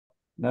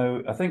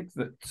Now, I think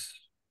that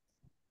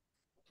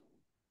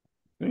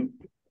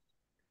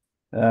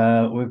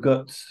we've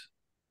got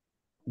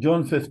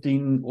John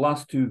 15,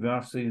 last two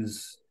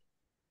verses,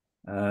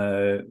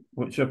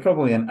 which are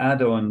probably an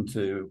add-on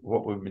to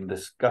what we've been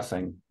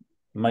discussing.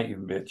 Might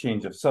even be a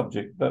change of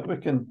subject, but we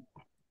can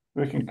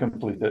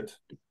complete it.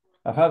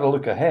 I've had a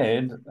look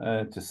ahead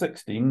to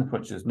 16,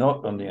 which is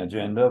not on the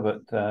agenda,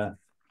 but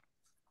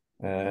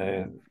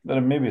there are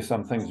maybe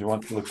some things you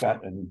want to look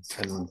at in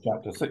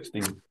chapter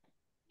 16.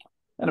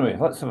 Anyway,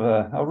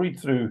 I'll read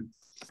through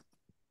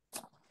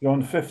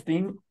John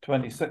 15,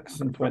 26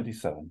 and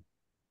 27.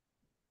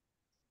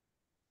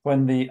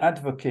 When the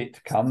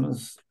advocate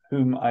comes,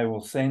 whom I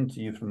will send to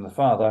you from the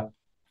Father,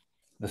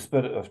 the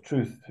Spirit of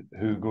truth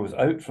who goes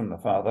out from the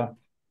Father,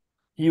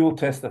 he will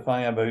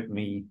testify about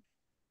me,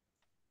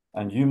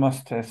 and you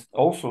must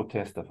also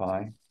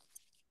testify,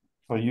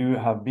 for you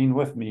have been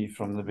with me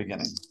from the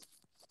beginning.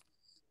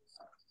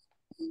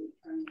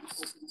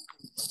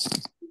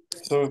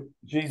 So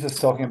Jesus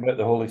talking about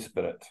the Holy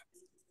Spirit.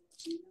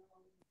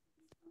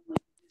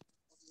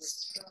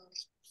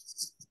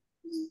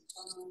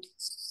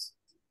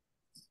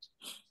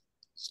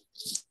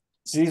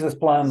 Jesus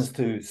plans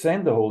to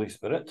send the Holy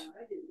Spirit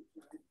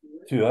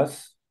to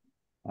us,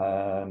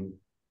 and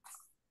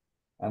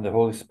the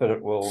Holy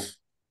Spirit will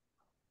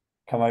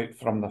come out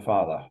from the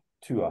Father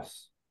to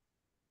us,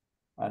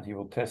 and he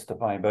will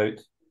testify about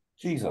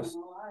Jesus.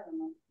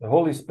 The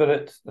Holy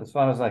Spirit, as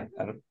far as I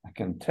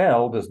can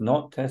tell, does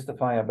not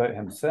testify about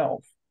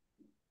himself,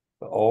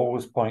 but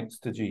always points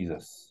to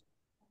Jesus.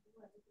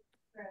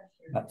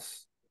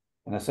 That's,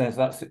 in a sense,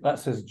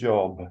 that's his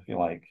job, if you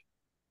like.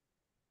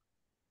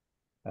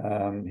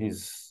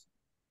 He's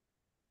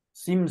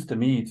seems to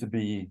me to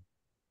be,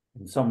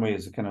 in some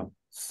ways, a kind of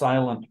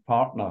silent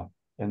partner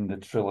in the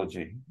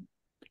trilogy.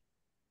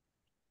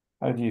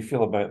 How do you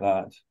feel about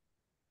that?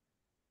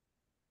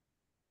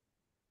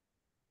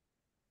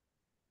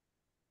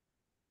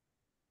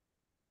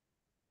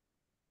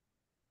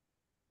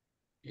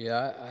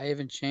 Yeah, I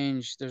even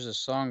changed. There's a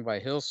song by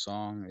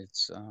Hillsong.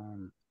 It's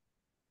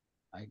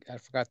I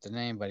forgot the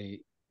name, but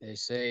they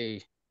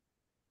say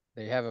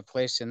they have a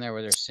place in there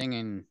where they're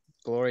singing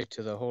glory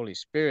to the Holy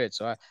Spirit.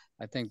 So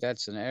I think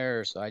that's an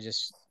error. So I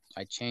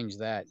changed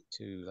that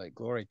to like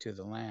glory to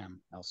the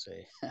Lamb. I'll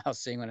say I'll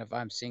sing if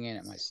I'm singing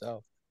it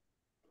myself.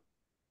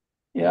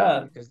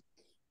 Yeah, because,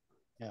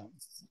 yeah.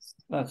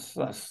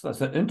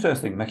 That's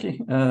interesting,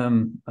 Mickey.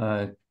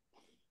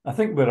 I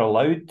think we're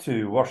allowed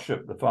to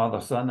worship the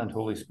Father, Son, and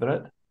Holy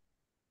Spirit,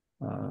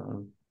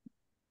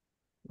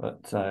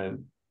 but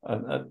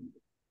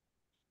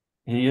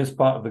he is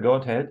part of the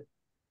Godhead.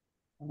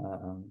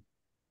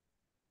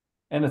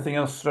 Anything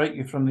else strike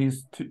you from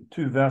these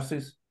two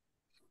verses?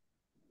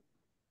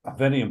 A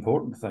very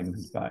important thing,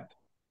 in fact.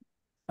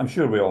 I'm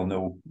sure we all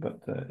know,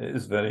 but it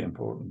is very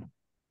important.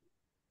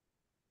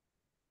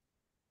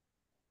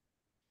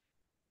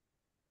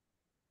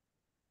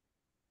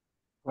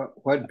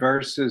 What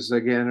verses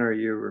again are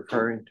you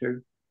referring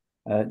to?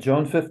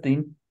 John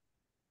 15,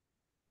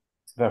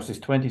 verses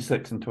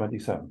 26 and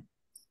 27.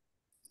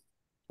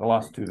 The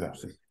last two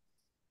verses.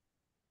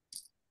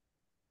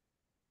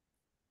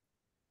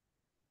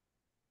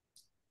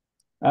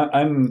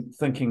 I'm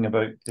thinking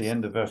about the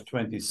end of verse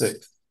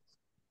 26.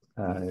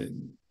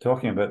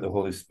 Talking about the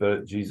Holy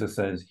Spirit, Jesus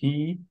says,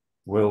 he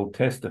will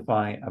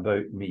testify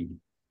about me.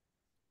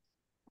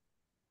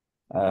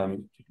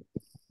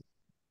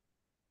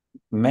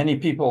 Many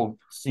people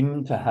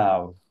seem to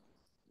have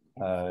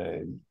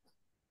a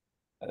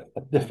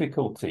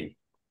difficulty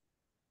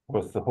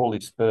with the Holy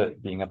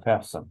Spirit being a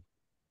person.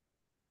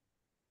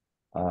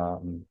 I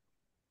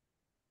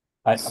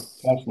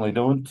personally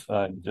don't.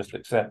 Just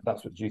accept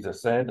that's what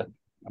Jesus said.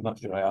 I'm not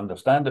sure I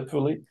understand it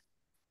fully,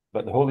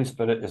 but the Holy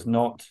Spirit is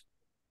not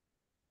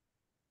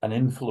an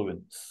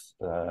influence,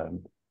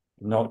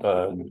 not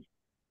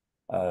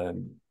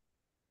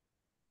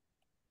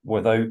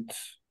without.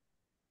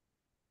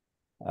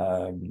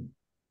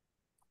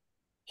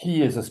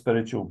 He is a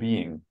spiritual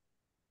being.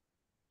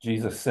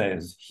 Jesus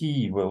says,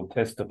 he will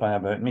testify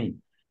about me.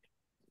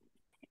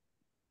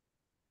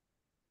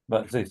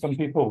 But say, some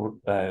people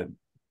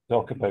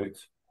talk about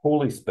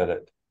Holy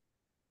Spirit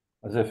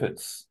as if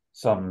it's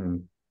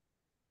some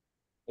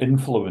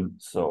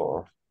influence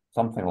or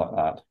something like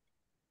that.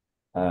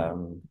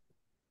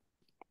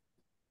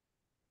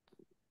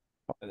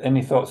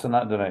 Any thoughts in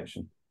that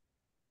direction?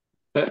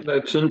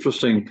 That's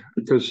interesting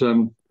because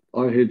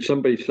I heard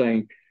somebody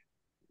saying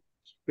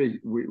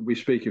we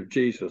speak of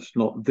Jesus,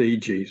 not the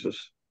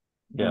Jesus.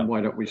 Yeah. And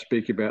why don't we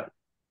speak about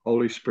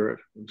Holy Spirit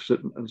instead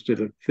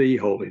of the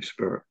Holy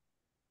Spirit?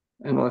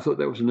 And I thought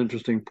that was an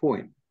interesting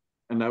point.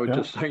 And they were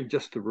just saying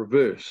just the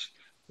reverse,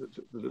 that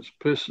it's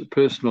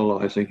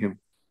personalizing him.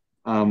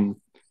 And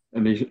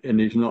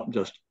he's not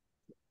just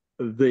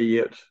the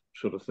it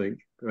sort of thing,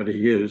 but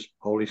he is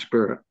Holy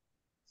Spirit.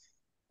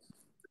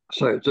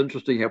 So it's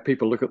interesting how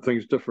people look at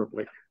things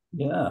differently.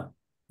 Yeah.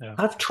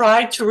 I've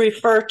tried to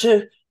refer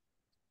to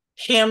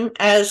him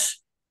as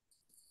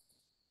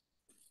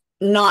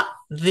not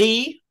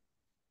the,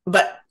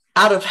 but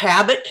out of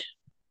habit.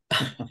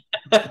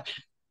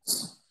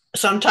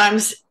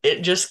 Sometimes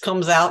it just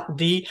comes out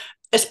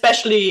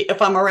especially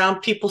if I'm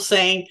around people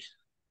saying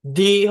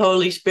the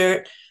Holy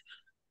Spirit.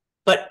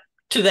 But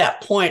to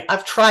that point,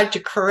 I've tried to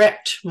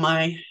correct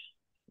my,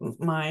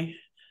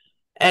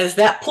 as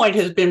that point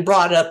has been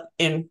brought up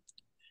in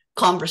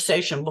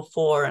conversation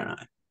before,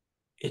 and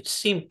it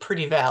seemed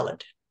pretty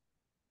valid.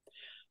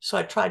 So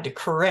I tried to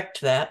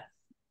correct that.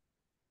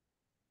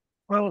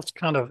 Well, it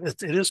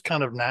is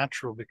kind of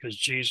natural because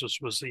Jesus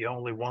was the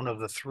only one of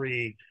the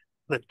three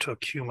that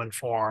took human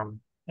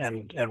form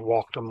and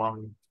walked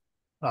among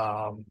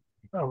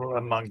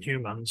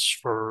humans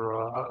for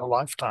a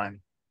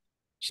lifetime.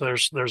 So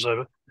there's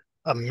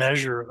a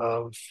measure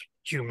of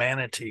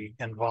humanity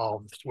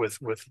involved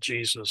with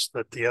Jesus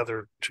that the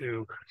other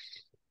two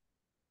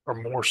are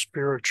more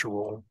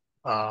spiritual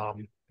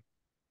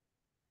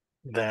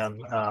than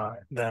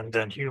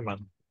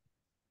human,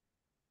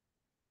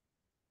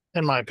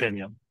 in my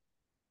opinion.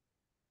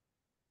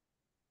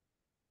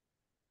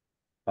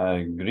 I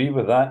agree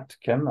with that,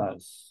 Kim.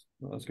 That's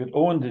good.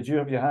 Owen, did you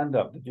have your hand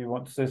up? Did you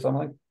want to say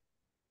something?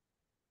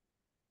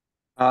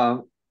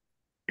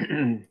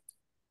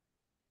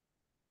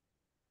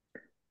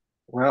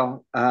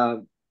 Well,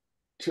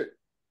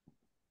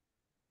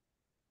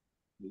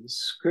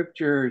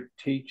 Scripture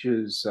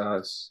teaches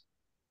us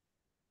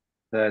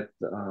that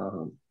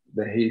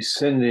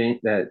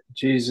that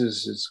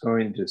Jesus is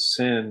going to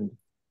send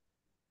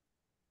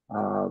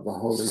the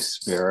Holy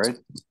Spirit,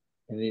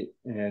 and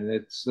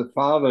it's the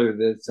Father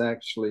that's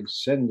actually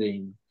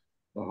sending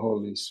the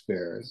Holy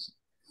Spirit,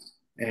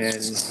 and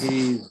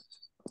He's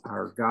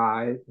our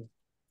guide,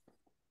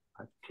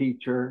 our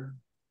teacher,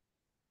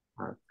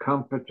 our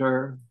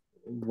comforter,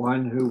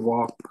 one who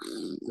walks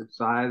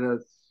beside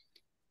us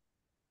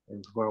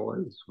as well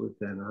as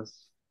within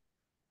us.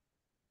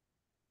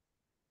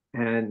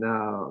 And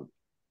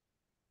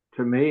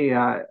to me,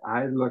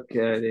 I look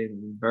at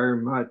him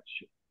very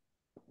much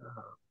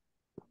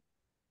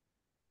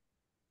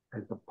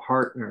as a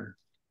partner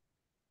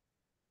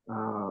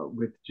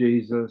with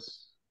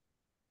Jesus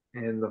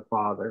and the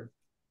Father.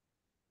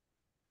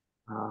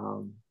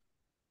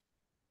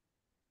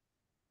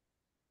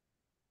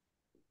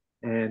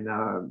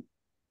 And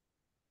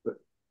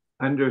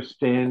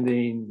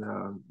understanding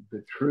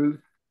the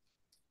truth,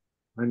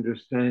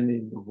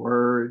 understanding the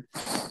Word.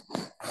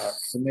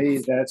 To me,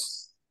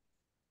 that's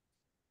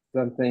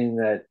something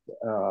that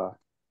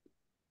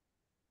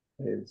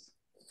is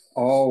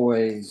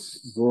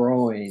always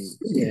growing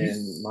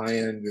in my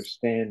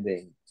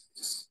understanding.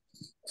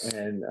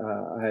 And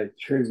I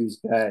attribute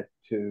that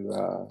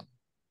to,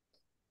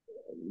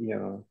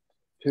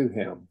 to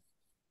him.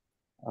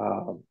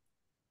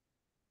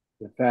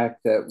 The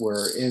fact that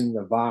we're in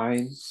the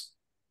vine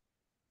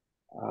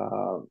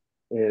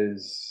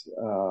is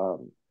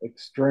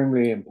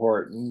extremely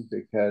important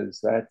because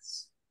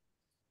that's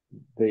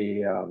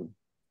the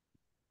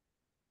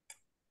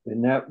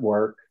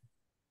network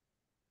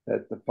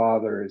that the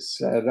Father has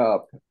set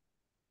up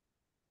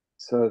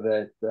so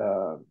that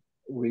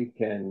we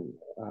can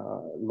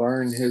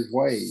learn his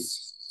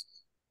ways.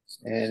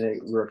 And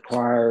it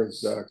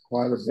requires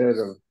quite a bit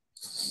of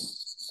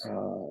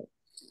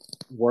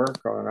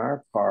work on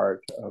our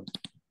part of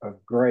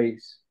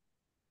grace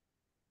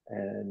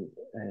and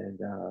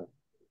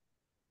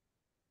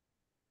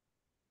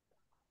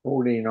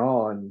holding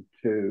on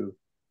to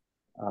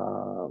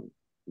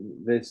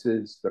this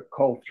is the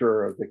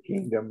culture of the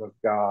kingdom of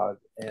God,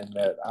 and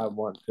that I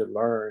want to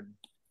learn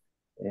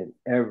at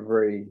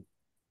every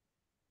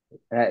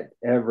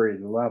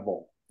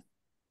level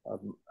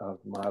of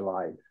my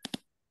life.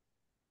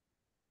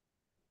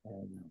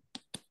 And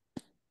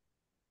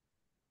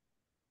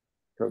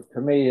so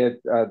to me,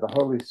 the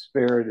Holy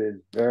Spirit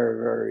is very,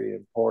 very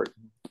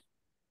important,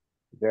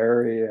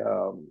 very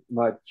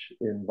much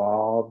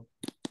involved.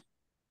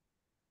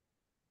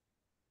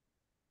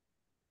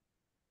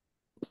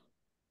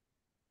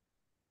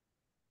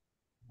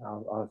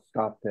 I'll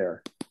stop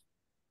there.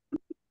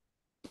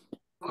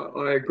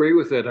 I agree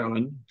with that,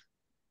 Owen.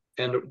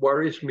 And it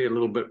worries me a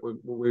little bit when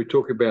we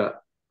talk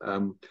about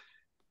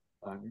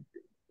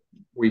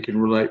we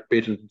can relate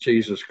better to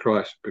Jesus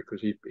Christ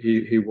because he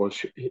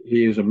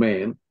is a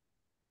man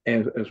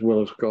as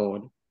well as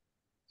God.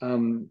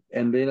 And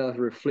then I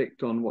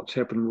reflect on what's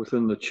happened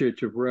within the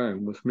Church of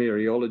Rome with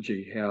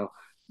Mariology, how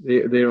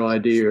their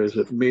idea is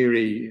that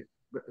Mary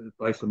is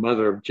both the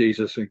mother of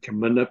Jesus and can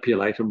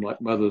manipulate him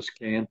like mothers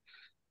can,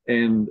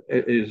 and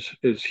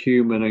is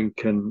human and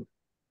can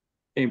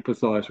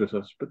empathize with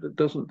us. But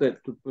doesn't that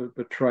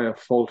betray a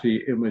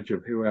faulty image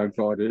of who our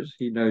God is?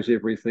 He knows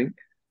everything.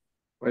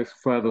 Both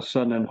Father,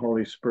 Son, and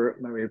Holy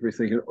Spirit know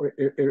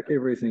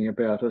everything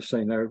about us.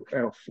 They know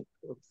our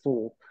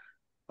full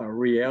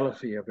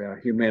reality of our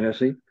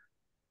humanity,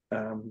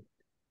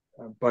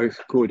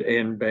 both good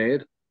and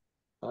bad.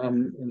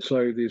 And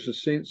so there's a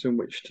sense in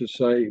which to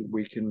say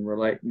we can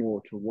relate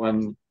more to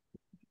one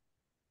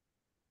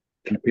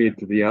compared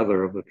to the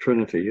other of the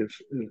Trinity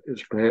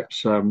is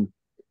perhaps a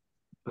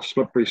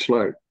slippery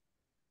slope.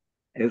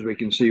 as we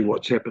can see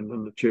what's happened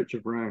in the Church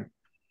of Rome.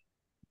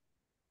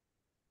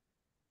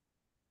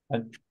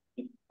 And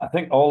I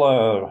think all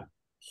our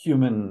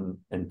human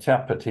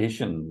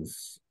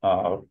interpretations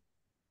are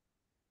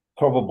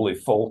probably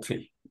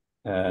faulty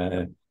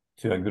to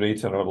a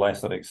greater or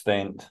lesser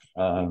extent.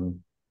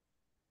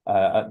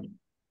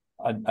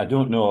 I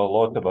don't know a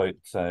lot about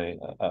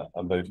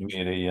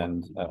Mary,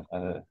 and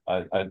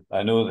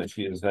I know that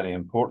she is very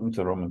important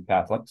to Roman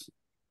Catholics,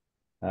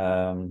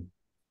 but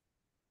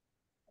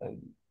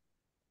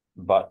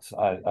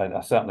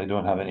I certainly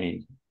don't have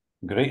any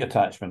great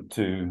attachment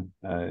to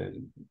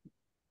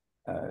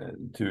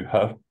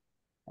her.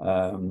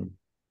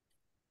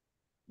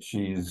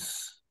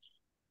 She's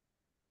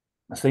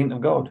a saint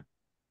of God.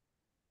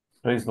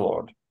 Praise the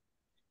Lord.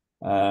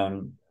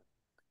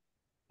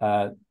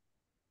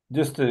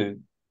 Just to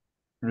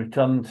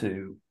return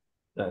to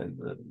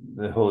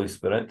the Holy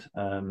Spirit,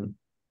 I'm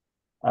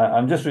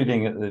just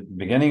reading at the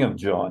beginning of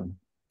John.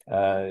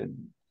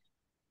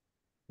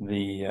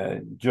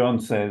 John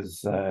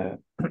says,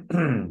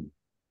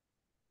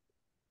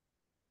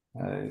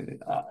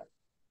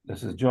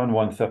 this is John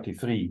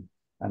 1:33,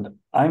 and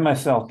I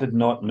myself did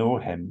not know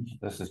him,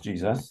 this is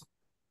Jesus,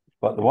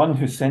 but the one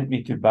who sent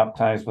me to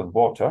baptize with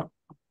water,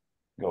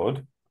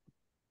 God,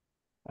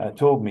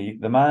 told me,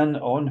 the man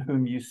on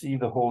whom you see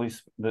the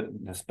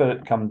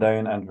Spirit come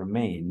down and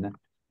remain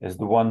is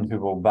the one who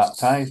will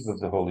baptize with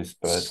the Holy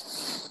Spirit.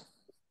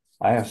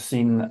 I have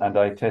seen and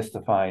I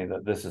testify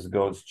that this is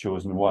God's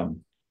chosen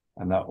one,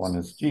 and that one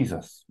is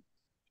Jesus.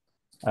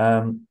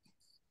 I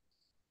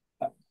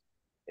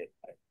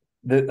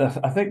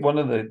think one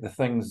of the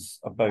things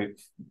about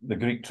the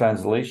Greek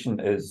translation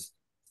is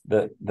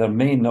that there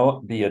may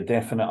not be a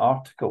definite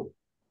article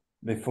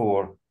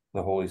before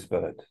the Holy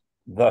Spirit,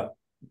 the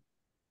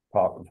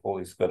part of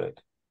Holy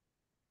Spirit.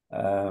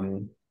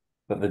 But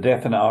the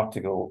definite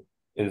article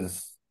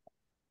is,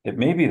 it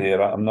may be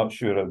there, I'm not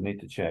sure, I need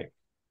to check,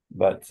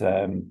 but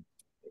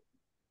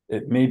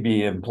it may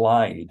be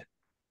implied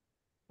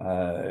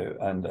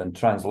and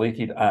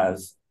translated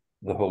as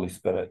the Holy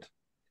Spirit.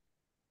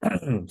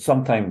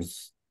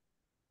 Sometimes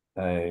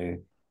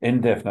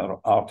indefinite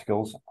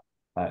articles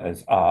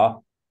is a,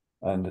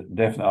 and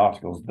definite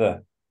articles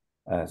the,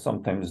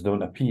 sometimes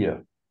don't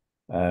appear,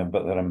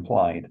 but they're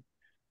implied.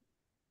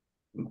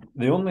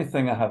 The only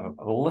thing I have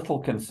a little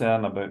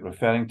concern about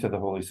referring to the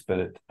Holy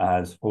Spirit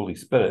as Holy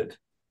Spirit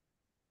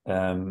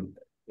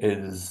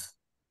is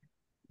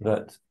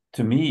that,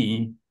 to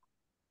me,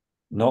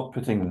 not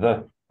putting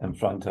the in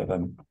front of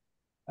him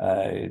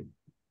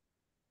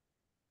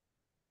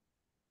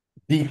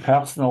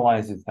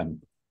depersonalizes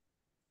him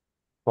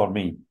for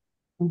me.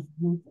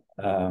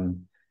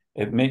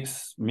 It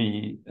makes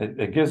me,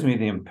 it gives me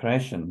the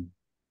impression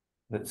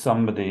that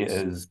somebody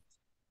is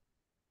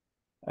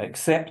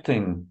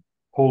accepting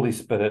Holy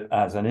Spirit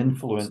as an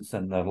influence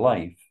in their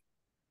life,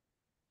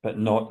 but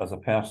not as a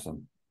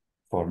person.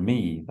 For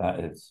me, that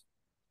is.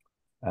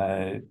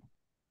 I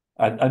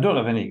don't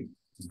have any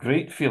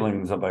great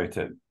feelings about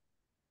it,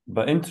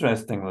 but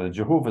interestingly,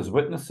 Jehovah's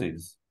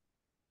Witnesses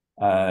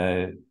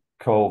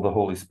call the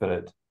Holy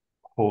Spirit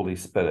Holy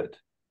Spirit.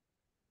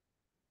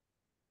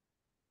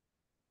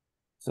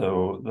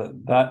 So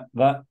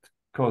that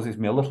causes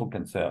me a little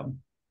concern.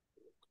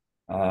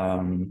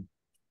 And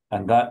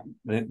that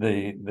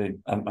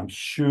I'm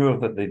sure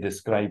that they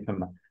describe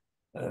him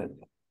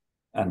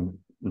and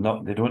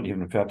they don't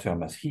even refer to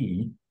him as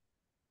he,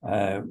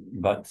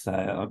 but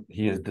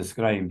he is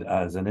described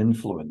as an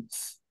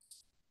influence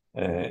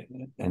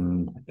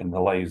in the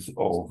lives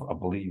of a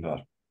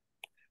believer.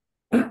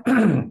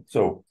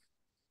 So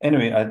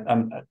anyway,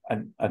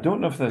 I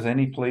don't know if there's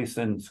any place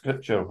in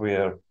Scripture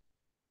where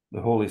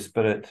the Holy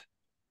Spirit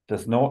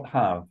does not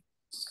have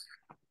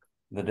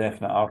the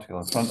definite article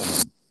in front of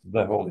him,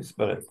 the Holy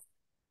Spirit.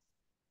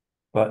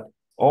 But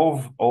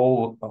of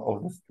all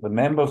of the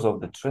members of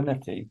the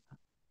Trinity,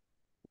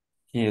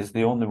 he is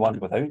the only one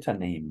without a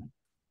name.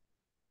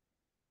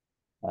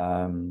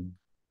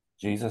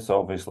 Jesus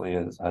obviously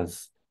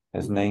has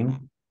his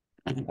name.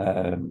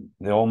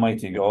 The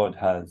Almighty God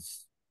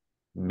has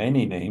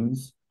many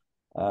names,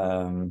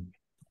 and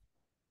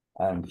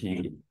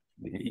he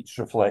each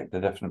reflect a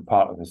different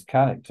part of his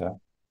character.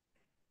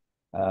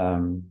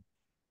 But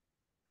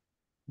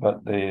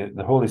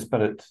the Holy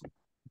Spirit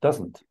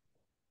doesn't.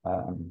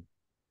 And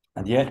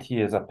yet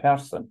he is a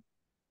person.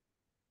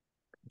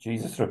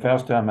 Jesus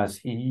refers to him as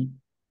he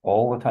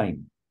all the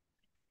time.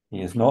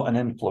 He is not an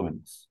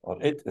influence,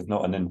 or it is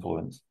not an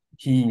influence.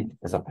 He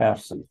is a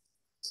person.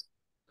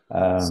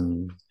 I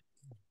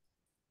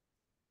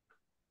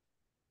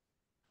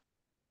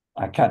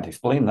can't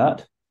explain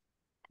that,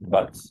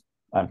 but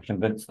I'm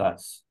convinced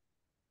that's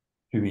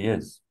who he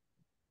is.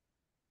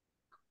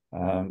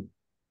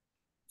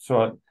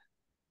 So,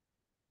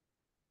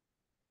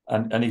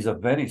 and he's a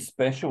very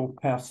special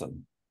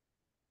person.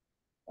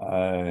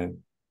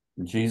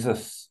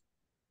 Jesus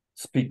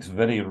speaks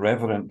very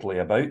reverently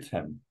about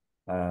him,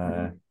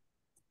 and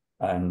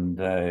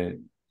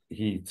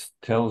he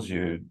tells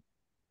you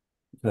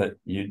that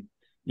you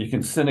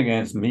can sin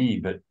against me,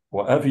 but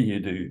whatever you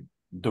do,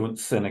 don't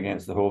sin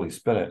against the Holy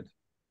Spirit.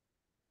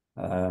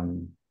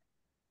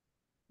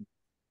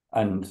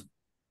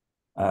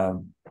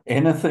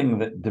 Anything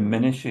that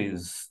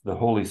diminishes the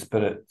Holy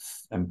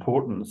Spirit's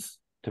importance,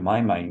 to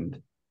my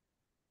mind,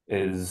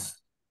 is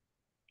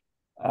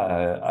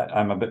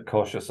I'm a bit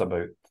cautious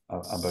about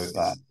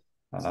that.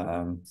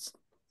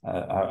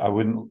 I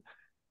wouldn't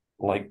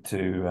like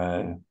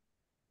to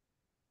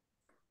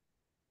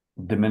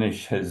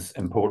diminish his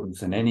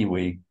importance in any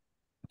way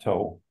at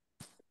all.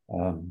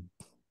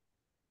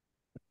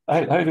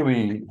 How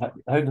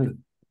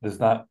does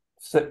that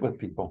sit with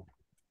people?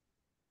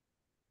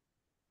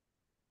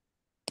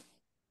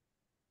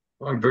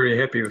 I'm very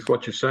happy with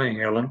what you're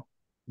saying, Alan.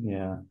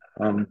 Yeah.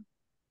 I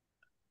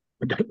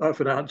don't know if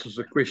it answers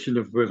the question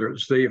of whether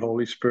it's the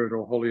Holy Spirit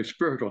or Holy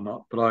Spirit or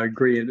not, but I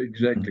agree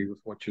exactly with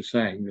what you're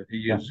saying, that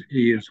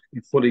he is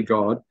fully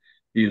God,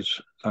 he is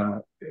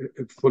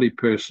fully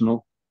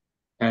personal,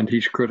 and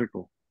he's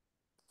critical.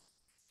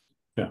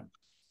 Yeah.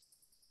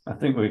 I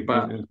think we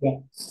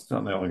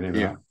certainly all agree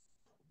with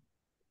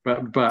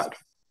that. But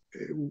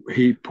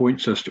he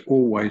points us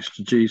always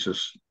to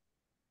Jesus.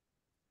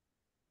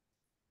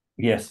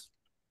 Yes.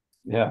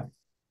 Yeah.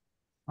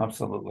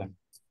 Absolutely.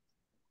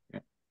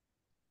 Yeah.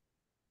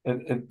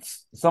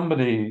 It's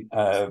somebody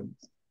said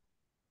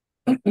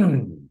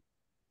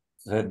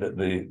that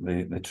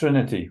the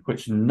Trinity,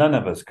 which none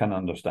of us can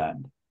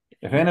understand.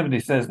 If anybody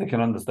says they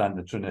can understand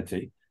the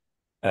Trinity,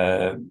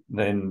 then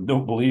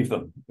don't believe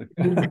them.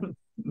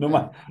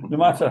 No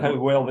matter how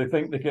well they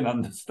think they can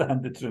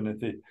understand the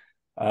Trinity,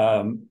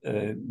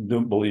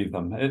 don't believe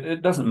them.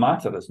 It doesn't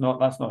matter. That's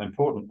not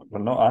important. We're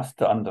not asked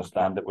to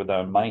understand it with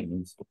our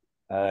minds.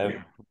 We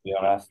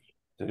are asked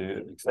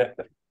to accept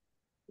it.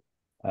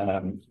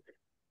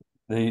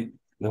 The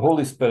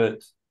Holy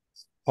Spirit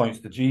points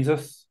to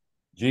Jesus.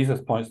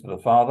 Jesus points to the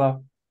Father,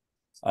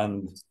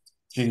 and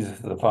Jesus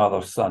to the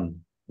Father's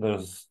Son.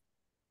 There's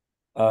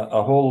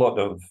a whole lot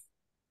of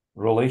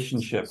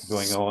relationship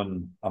going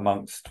on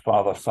amongst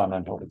Father, Son,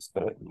 and Holy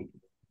Spirit.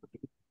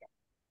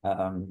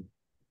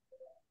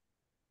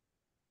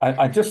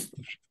 I just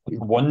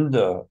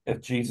wonder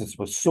if Jesus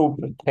was so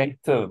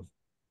protective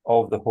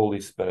of the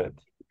Holy Spirit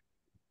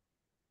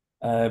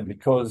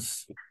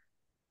because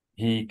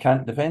he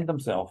can't defend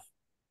himself,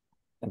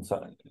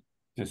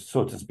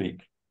 so to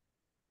speak.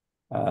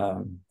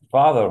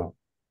 Father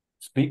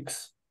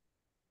speaks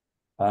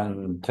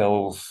and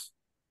tells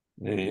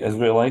the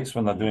Israelites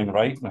when they're doing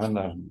right and when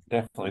they're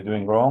definitely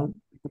doing wrong.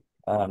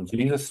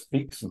 Jesus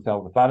speaks and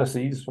tells the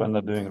Pharisees when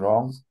they're doing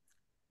wrong.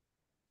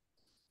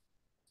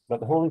 But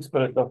the Holy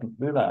Spirit doesn't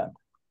do that.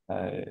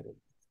 I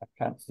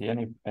can't see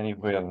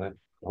anywhere that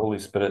the Holy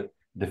Spirit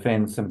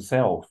defends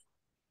himself.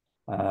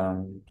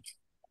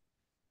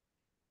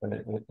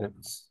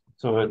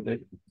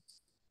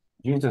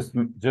 Jesus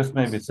just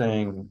may be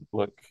saying,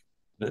 look,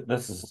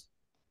 this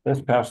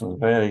person is a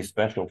very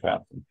special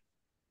person,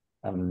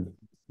 and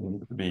you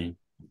need to be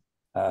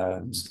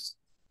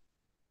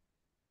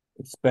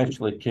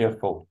especially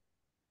careful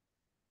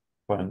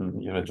when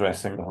you're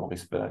addressing the Holy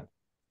Spirit.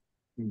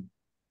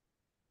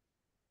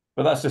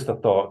 But that's just a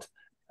thought.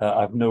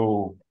 I've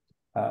no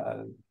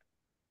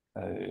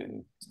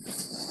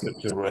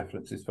scripture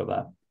references for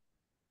that.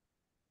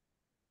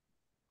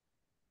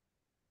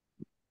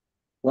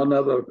 One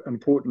other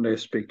important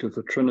aspect of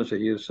the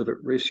Trinity is that it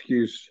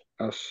rescues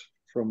us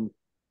from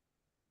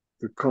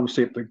the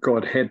concept that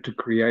God had to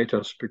create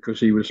us because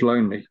he was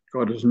lonely.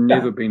 God has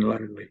never been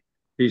lonely.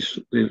 There's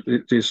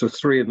a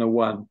three in the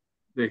one.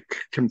 They're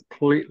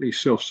completely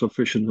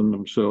self-sufficient in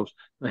themselves.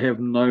 They have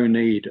no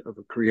need of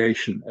a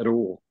creation at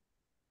all.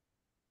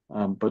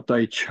 But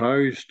they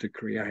chose to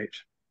create.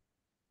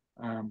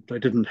 They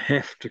didn't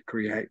have to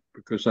create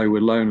because they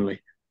were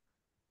lonely,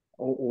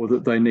 or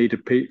that they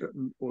needed people,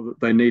 or that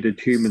they needed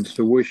humans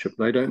to worship.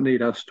 They don't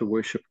need us to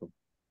worship them.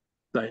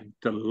 They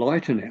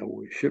delight in our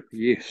worship,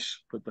 yes,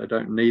 but they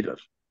don't need it.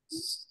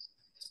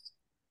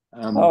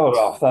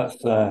 Ralph,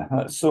 that's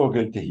so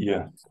good to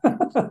hear.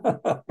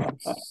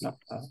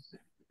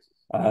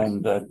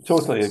 And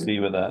totally agree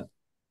with that.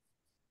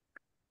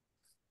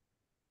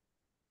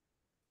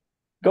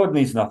 God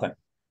needs nothing.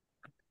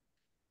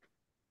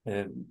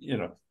 There's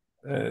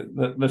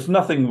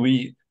nothing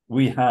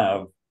we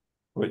have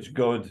which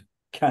God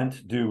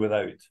can't do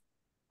without.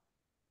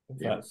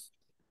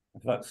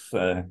 If that's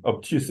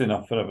obtuse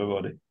enough for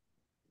everybody.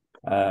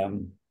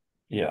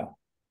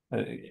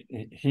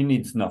 He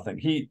needs nothing.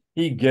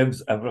 He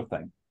gives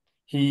everything.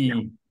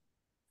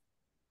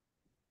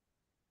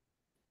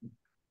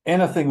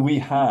 Anything we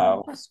have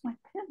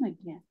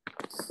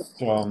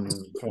from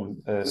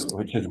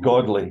which is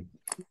godly,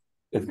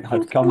 it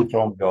has come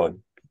from God.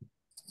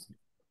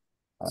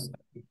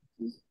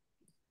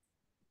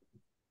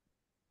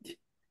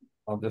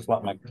 I'll just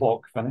let my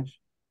clock finish.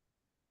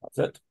 That's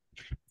it.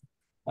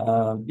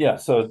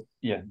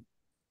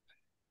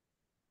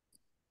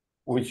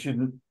 We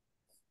shouldn't.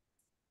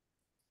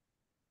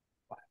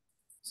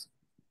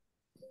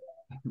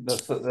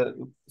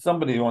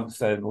 Somebody once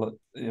said,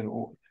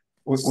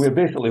 we're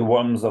basically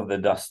worms of the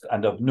dust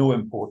and of no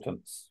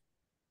importance.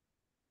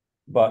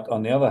 But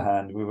on the other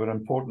hand, we were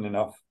important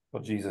enough for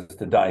Jesus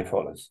to die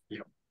for us.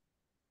 Yeah.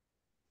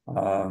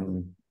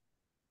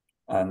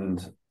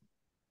 And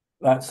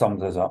that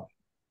sums us up.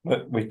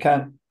 But we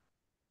can't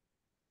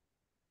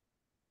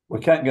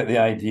get the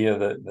idea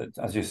that,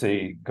 as you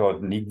say,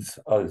 God needs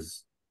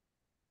us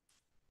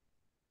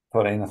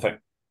for anything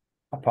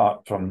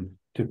apart from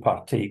to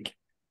partake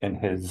in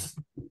his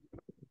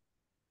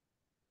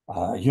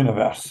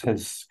universe,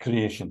 his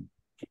creation.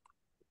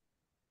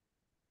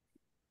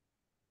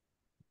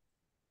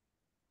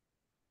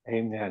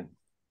 Amen.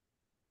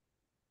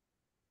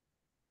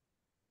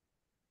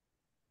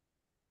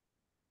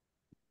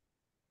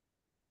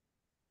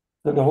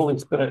 So the Holy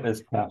Spirit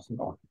is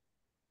personal.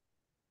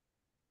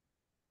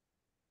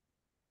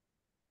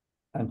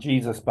 And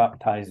Jesus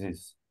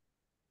baptizes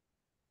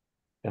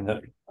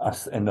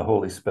us in the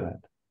Holy Spirit.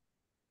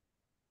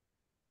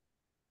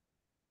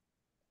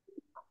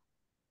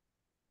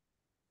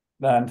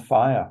 And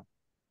fire.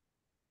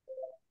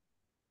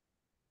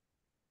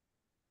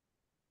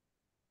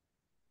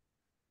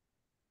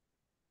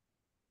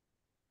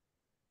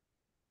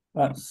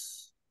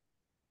 That's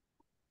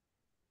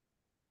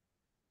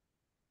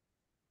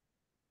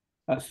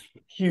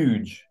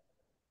huge.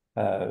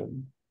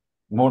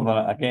 More than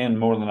I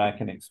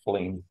can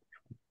explain.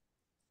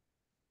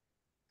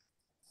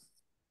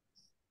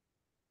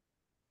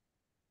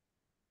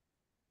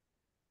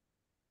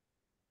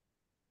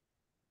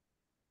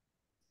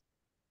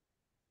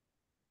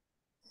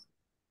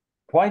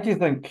 Why do you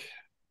think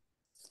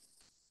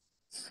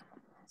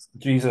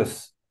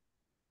Jesus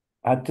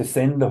had to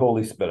send the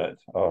Holy Spirit?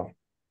 Or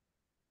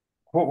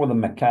what were the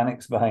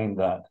mechanics behind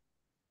that,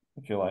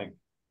 if you like?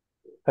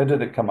 How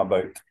did it come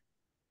about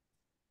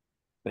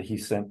that he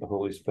sent the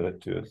Holy Spirit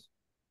to us?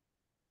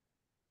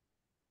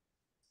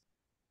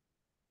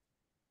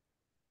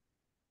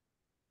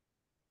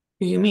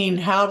 You mean,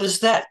 how does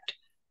that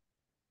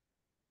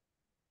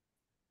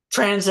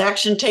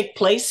transaction take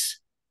place?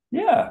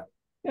 Yeah,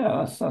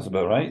 that's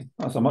about right.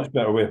 That's a much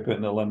better way of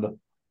putting it, Linda.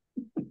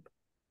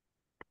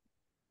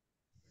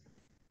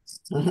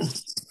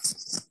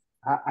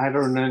 I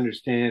don't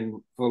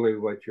understand fully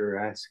what you're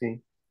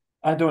asking.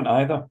 I don't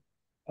either.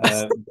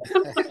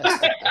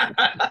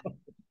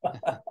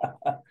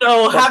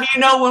 So how do you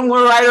know when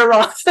we're right or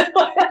wrong?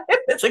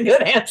 It's a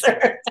good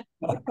answer.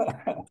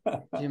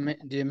 Do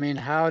you mean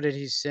how did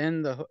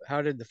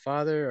the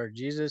Father or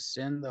Jesus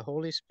send the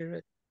Holy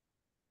Spirit?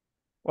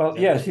 Well,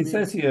 yes, he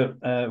says here,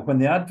 when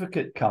the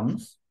advocate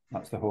comes,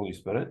 that's the Holy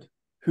Spirit,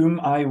 whom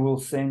I will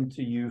send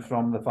to you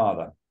from the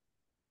Father.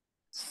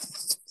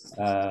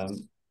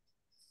 The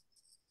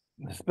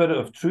Spirit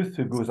of truth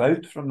who goes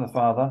out from the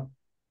Father,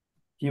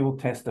 he will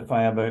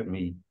testify about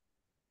me.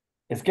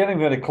 It's getting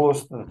very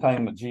close to the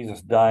time that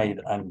Jesus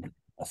died and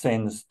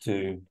ascends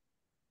to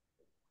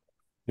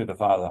the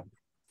Father.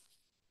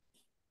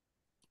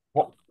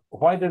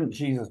 Why didn't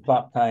Jesus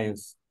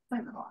baptize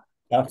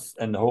us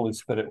in the Holy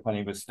Spirit when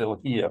he was still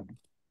here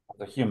as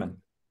a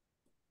human?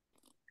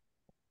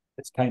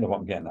 It's kind of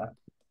what I'm getting at.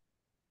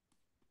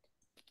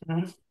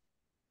 Mm-hmm.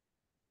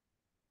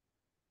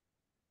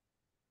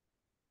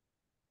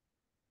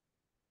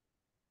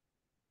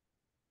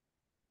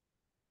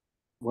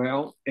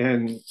 Well,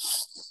 in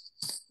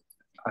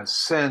a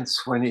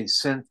sense, when he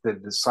sent the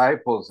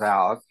disciples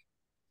out,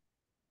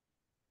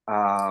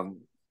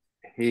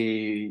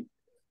 he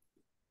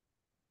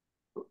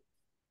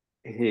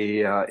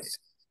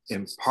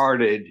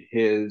imparted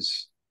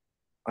his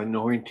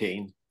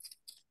anointing,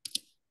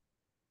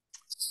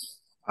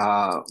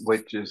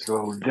 which is a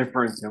little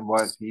different than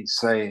what he's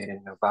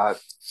saying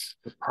about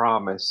the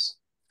promise.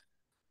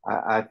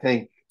 I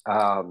think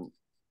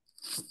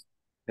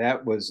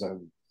that was a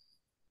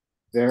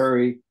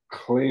very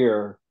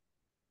clear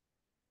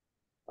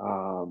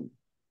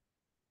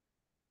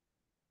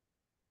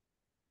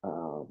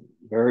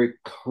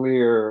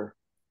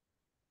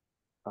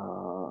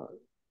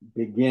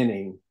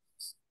beginning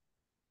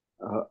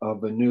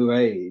of a new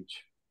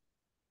age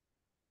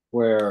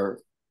where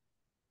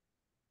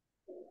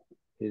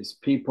his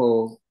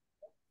people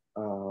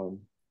are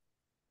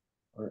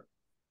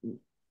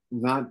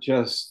not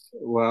just,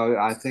 well,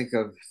 I think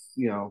of,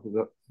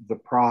 the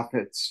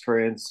prophets, for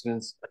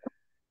instance,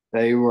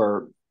 they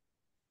were,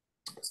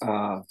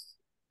 they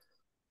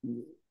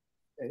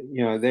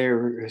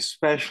were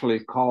especially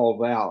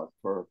called out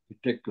for a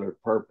particular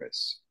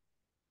purpose.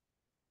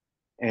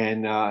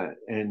 And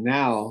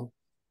now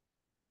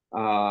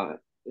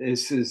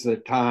this is a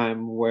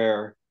time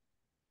where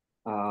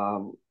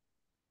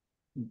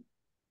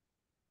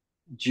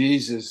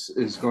Jesus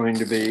is going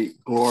to be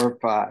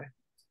glorified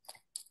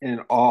in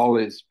all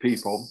his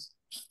people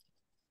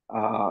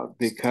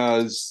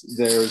because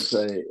there's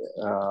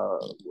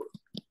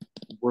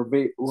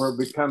we're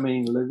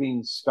becoming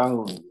living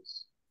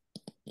stones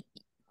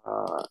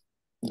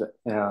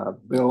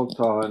built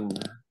on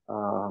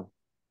a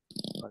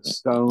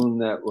stone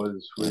that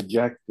was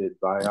rejected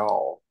by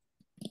all,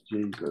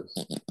 Jesus.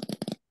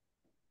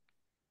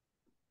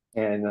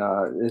 And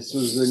this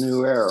was a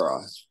new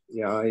era.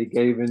 He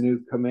gave a new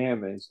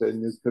commandment. He said, "A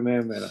new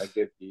commandment I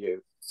give to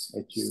you,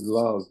 that you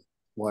love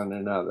one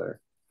another.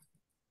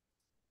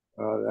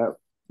 That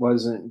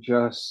wasn't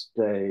just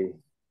a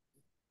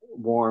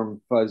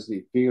warm,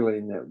 fuzzy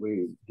feeling that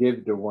we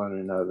give to one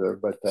another,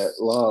 but that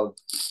love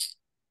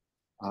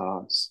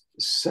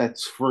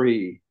sets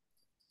free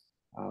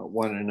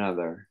one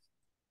another,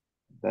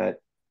 that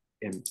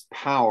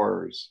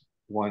empowers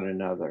one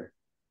another,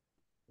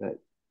 that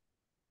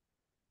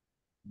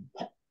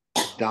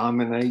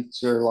dominates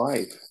their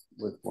life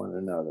with one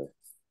another.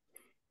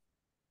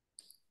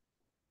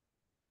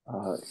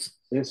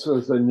 This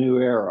was a new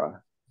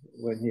era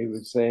when he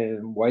was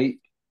saying, wait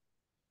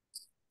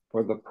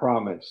for the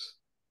promise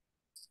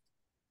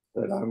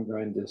that I'm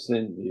going to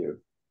send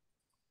you.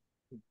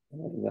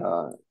 And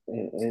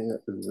it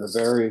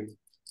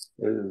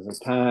was a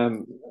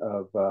time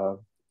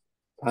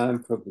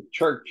for the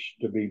church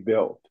to be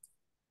built,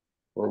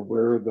 where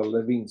we're the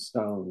living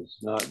stones,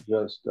 not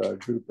just a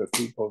group of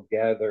people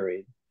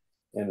gathering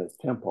in a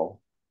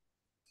temple,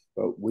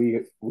 but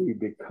we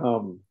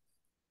become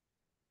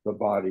the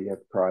body of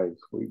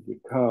Christ. We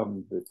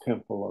become the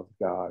temple of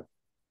God.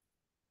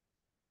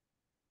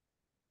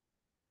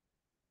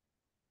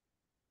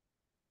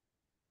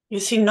 You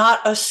see, not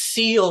a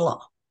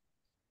seal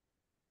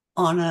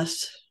on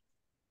us.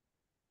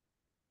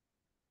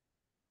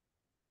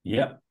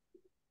 Yep.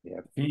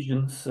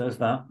 Ephesians says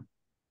that.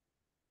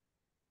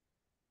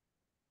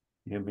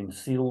 You've been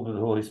sealed with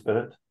the Holy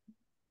Spirit.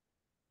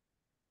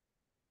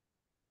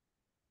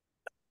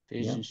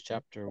 Ephesians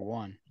chapter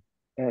 1.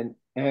 And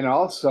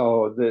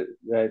also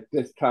that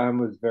this time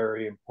was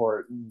very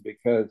important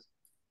because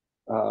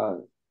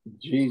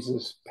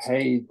Jesus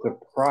paid the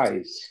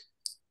price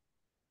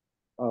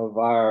of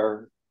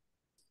our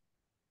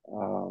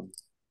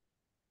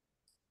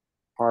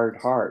hard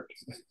heart,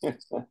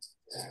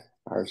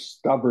 our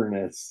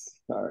stubbornness,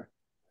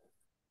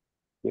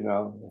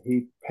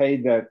 he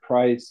paid that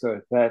price so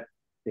if that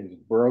is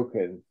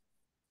broken,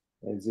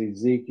 as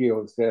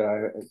Ezekiel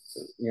said,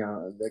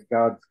 that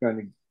God's going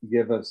to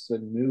give us a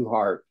new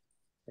heart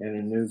and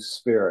a new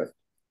spirit.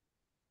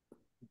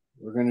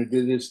 We're going to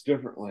do this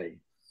differently.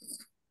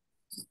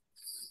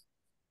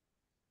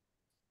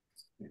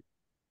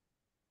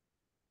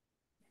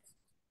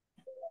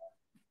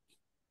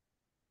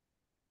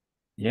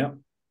 Yeah,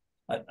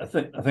 I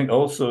think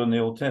also in the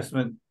Old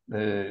Testament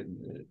it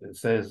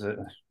says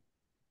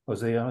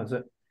Hosea, is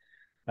it,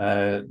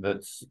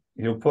 that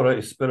he'll pour out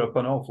his spirit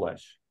upon all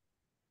flesh.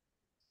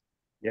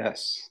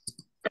 Yes.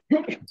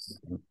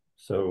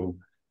 So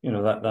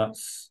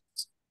that's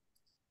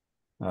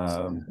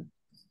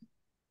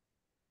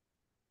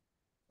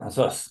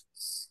us.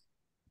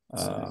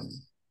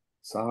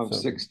 Psalm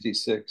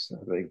 66, I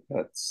think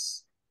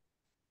that's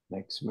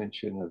makes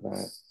mention of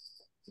that.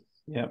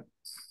 Yeah.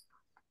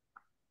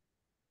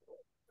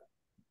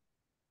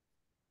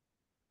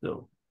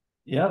 So,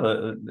 yeah,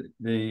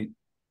 the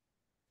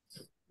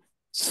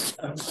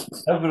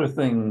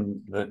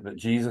everything that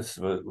Jesus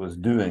was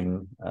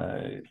doing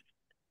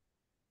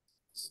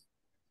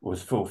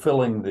was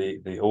fulfilling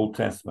the Old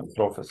Testament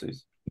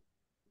prophecies,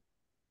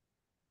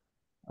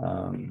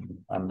 and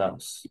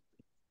that's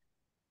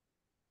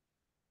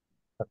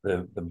at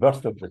the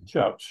birth of the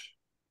church.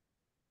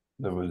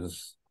 There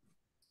was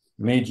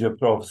major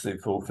prophecy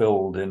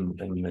fulfilled in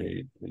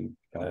the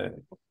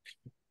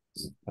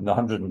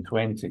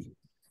 120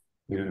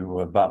 who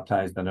were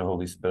baptized in the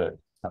Holy Spirit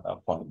at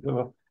that point.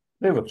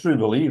 They were true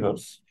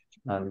believers,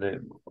 and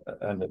at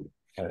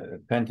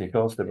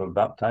Pentecost they were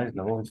baptized in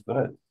the Holy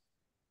Spirit.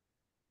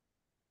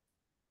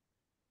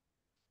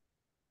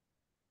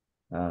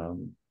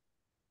 So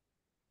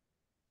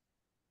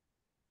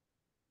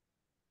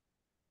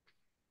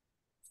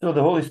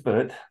the Holy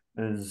Spirit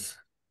is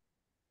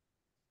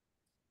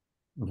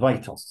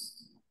vital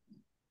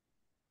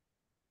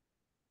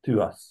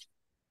to us,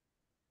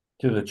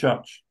 to the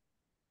church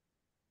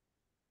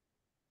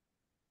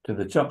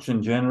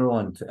in general,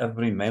 and to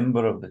every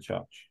member of the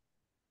church.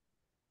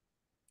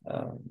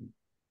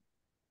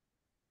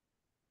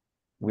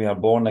 We are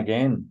born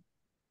again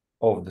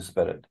of the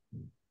Spirit.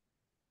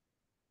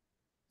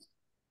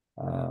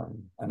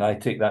 And I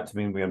take that to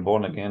mean we are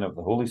born again of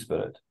the Holy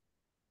Spirit.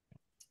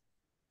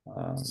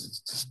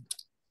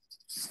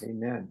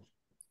 Amen.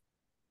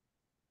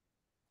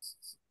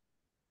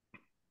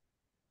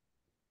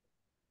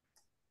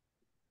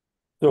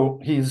 So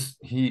he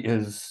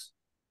is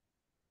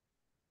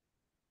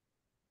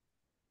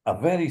a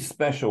very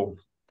special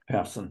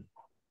person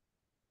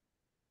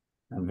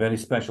and very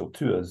special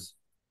to us.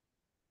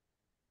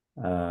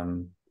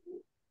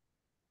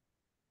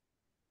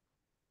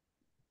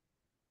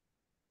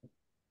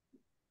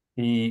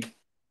 We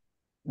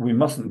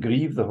mustn't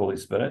grieve the Holy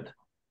Spirit.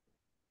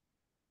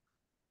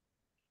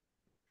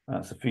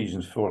 That's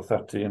Ephesians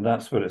 4:30, and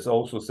that's where it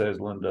also says,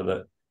 Linda,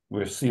 that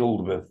we're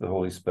sealed with the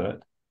Holy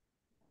Spirit.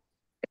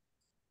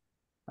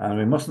 And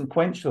we mustn't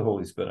quench the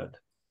Holy Spirit.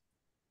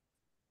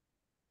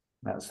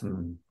 That's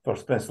in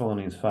 1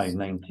 Thessalonians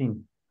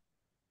 5:19.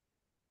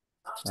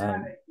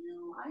 So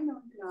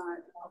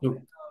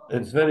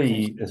it's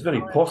very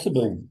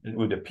possible, it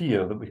would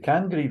appear, that we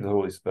can grieve the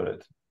Holy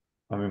Spirit.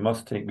 and we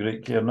must take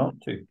great care not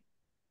to.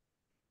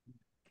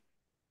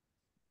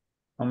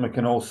 And we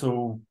can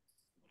also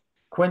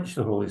quench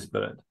the Holy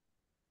Spirit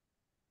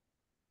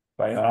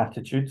by our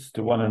attitudes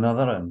to one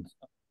another, and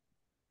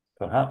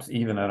perhaps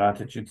even our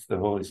attitudes to the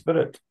Holy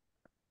Spirit.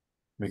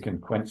 We can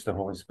quench the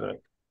Holy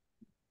Spirit.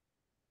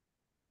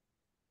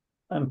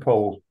 And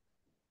Paul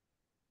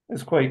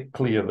is quite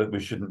clear that we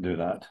shouldn't do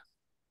that.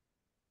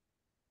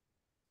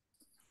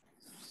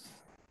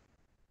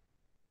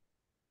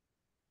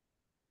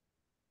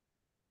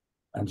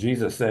 And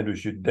Jesus said we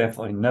should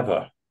definitely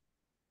never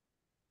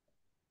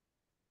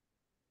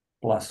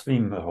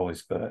blaspheme the Holy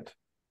Spirit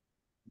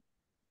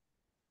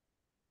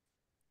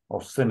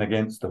or sin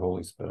against the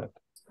Holy Spirit.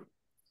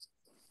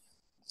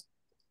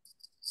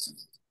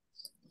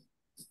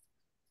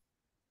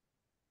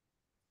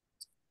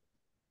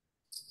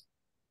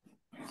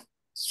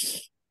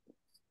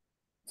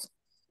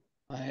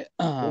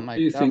 What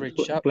do you think?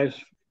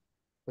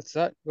 What's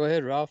that? Go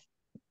ahead, Ralph.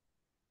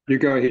 You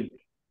go ahead,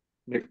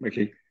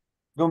 Mickey.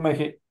 Go,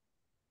 Mickey.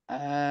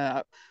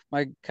 My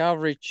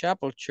Calvary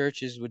Chapel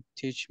churches would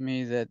teach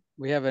me that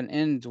we have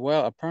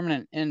a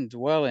permanent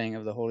indwelling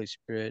of the Holy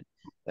Spirit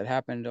that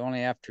happened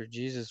only after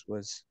Jesus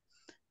was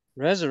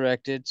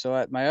resurrected. So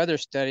at my other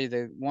study,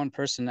 the one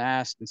person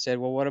asked and said,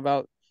 well, what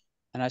about,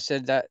 and I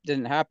said that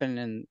didn't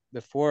happen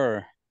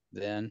before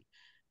then.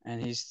 And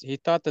he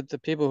thought that the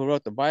people who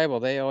wrote the Bible,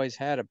 they always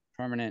had a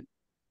permanent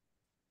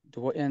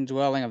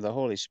indwelling of the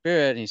Holy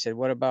Spirit. And he said,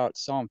 what about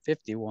Psalm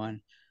 51,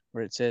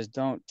 where it says,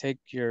 don't take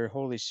your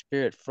Holy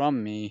Spirit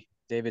from me,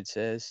 David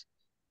says,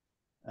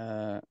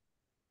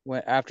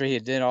 after he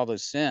did all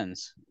those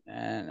sins.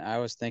 And I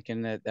was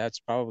thinking that that's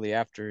probably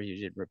after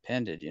he had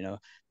repented,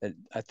 that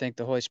I think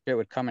the Holy Spirit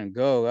would come and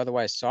go.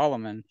 Otherwise,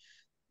 Solomon,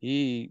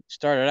 he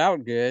started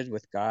out good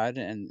with God,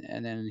 and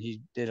then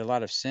he did a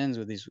lot of sins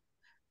with these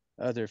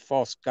other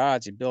false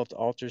gods. He built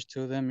altars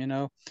to them,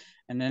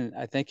 and then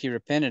I think he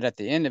repented at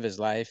the end of his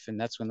life, and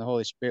that's when the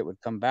Holy Spirit would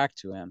come back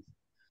to him.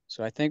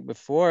 So I think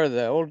before in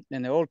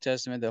the Old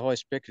Testament, the Holy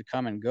Spirit could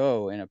come and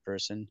go in a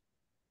person,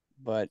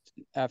 but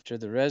after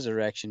the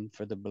resurrection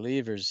for the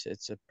believers,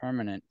 it's a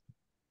permanent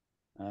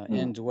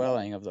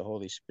indwelling of the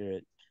Holy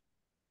Spirit.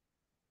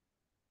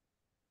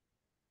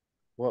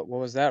 What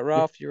was that,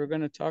 Ralph, you were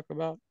going to talk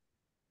about?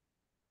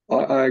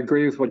 I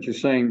agree with what you're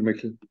saying,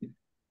 Mickey.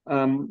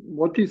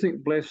 What do you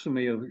think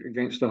blasphemy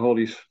against the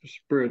Holy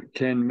Spirit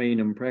can mean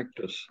in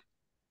practice?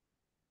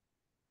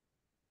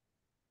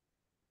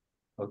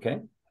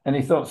 Okay.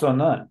 Any thoughts on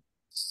that?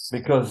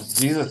 Because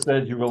Jesus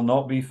said you will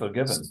not be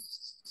forgiven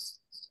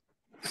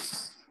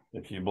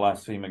if you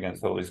blaspheme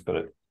against the Holy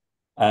Spirit.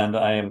 And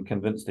I am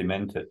convinced he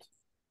meant it.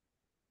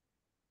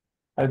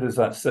 How does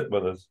that sit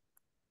with us?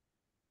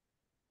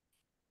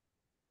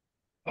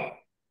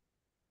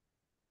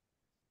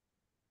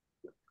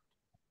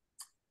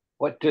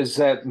 What does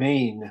that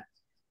mean?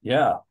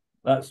 Yeah,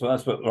 that's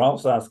what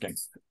Ralph's asking.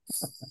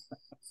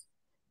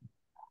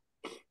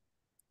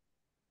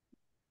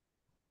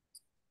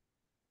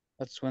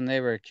 That's when they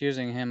were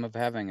accusing him of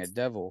having a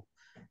devil.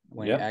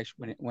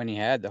 When he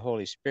had the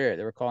Holy Spirit,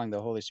 they were calling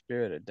the Holy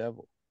Spirit a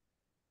devil.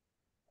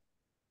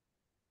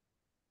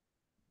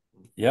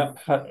 Yeah.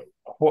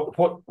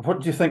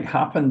 What do you think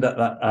happened at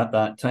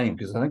that time?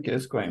 Because I think it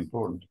is quite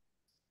important.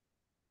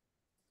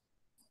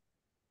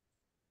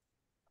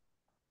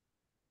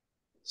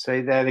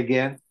 Say that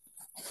again.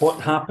 What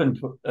happened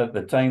at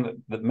the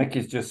time that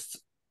Mickey's just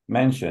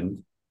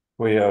mentioned,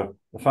 where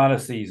the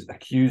Pharisees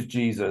accused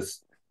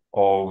Jesus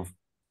of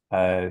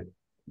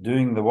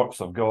doing the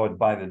works of God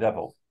by the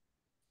devil,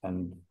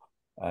 and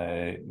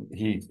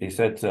he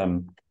said to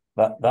him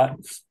that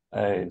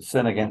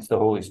sin against the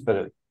Holy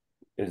Spirit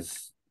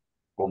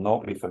will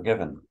not be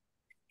forgiven.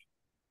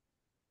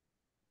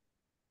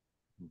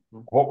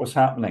 What was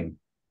happening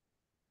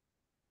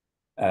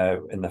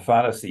in the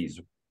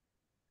Pharisees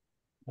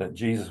that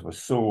Jesus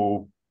was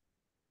so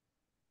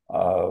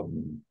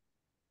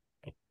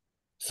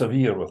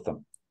severe with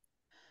them?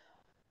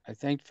 I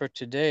think for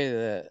today,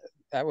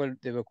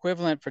 the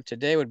equivalent for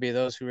today would be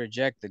those who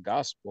reject the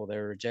gospel.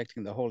 They're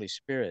rejecting the Holy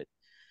Spirit.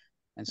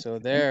 And so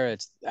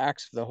it's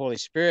acts of the Holy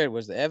Spirit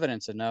was the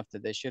evidence enough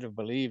that they should have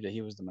believed that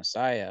he was the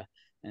Messiah.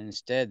 And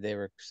instead they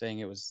were saying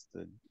it was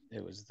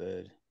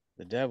the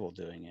devil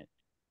doing it.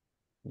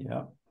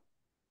 Yeah.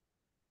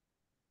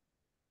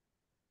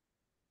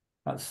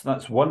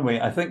 That's one way.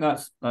 I think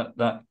that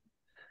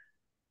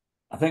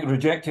I think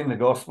rejecting the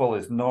gospel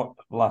is not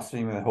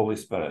blaspheming the Holy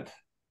Spirit.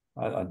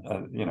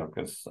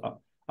 Because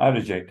I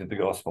rejected the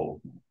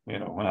gospel,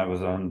 when I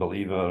was an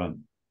unbeliever,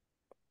 and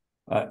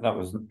that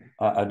was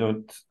I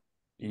don't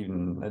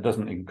even, it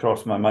doesn't even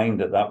cross my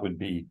mind that would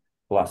be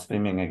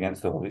blaspheming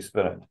against the Holy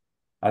Spirit.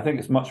 I think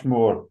it's much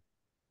more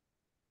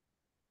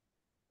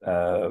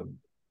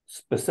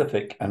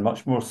specific and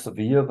much more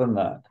severe than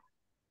that,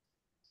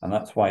 and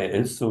that's why it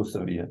is so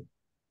severe.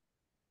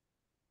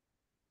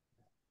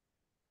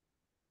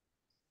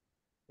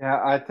 Yeah,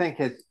 I think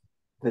at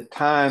the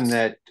time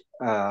that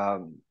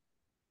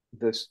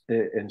this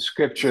in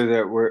Scripture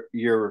that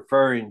you're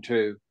referring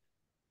to,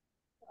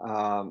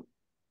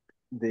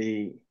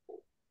 the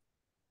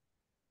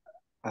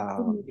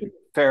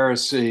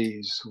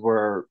Pharisees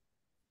were,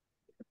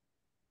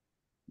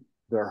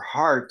 their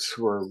hearts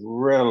were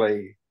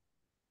really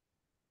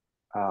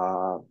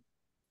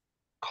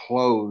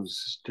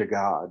closed to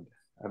God.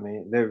 I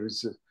mean,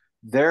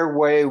 their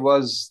way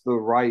was the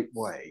right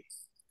way,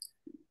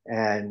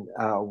 and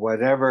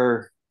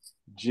whatever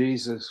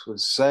Jesus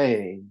was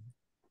saying,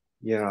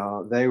 you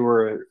know, they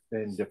were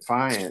in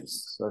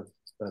defiance of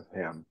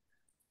him,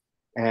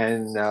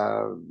 and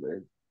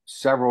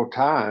several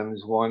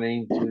times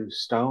wanting to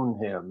stone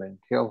him and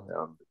kill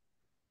him.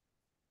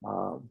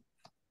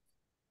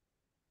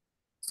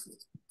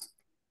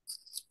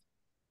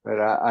 But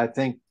I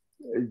think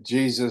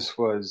Jesus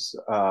was,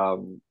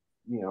 you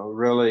know,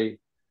 really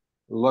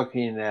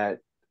looking at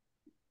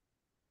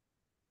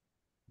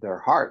their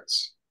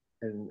hearts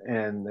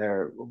and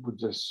their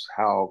just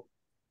how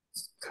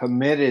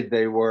committed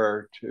they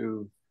were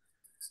to,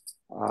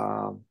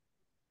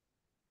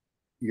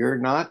 you're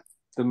not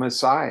the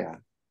Messiah.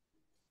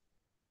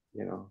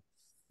 You know,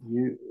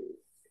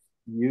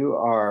 you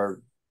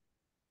are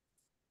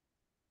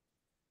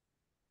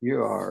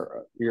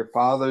your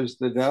father's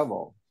the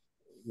devil.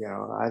 You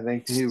know, I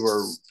think they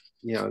were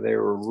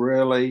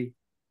really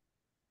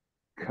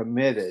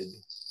committed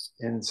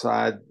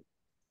inside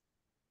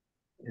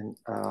in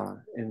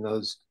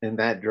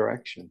that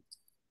direction.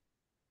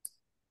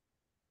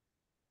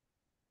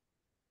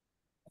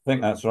 I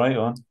think that's right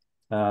on.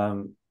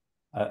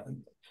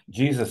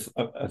 Jesus,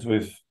 as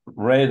we've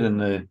read in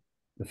the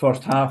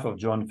first half of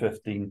John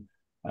 15,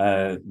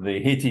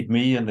 they hated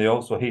me and they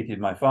also hated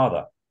my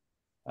Father.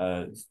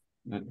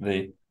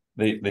 They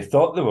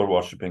thought they were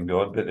worshiping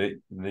God, but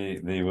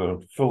they were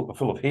full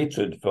of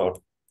hatred for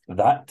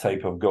that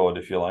type of God,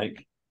 if you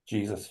like,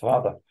 Jesus'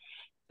 Father.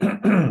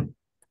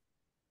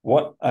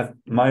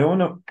 My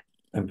own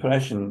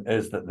impression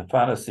is that the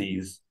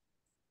Pharisees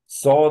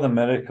saw the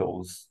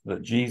miracles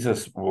that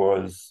Jesus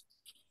was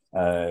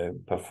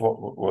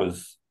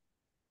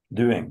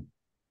doing.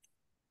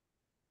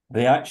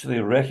 They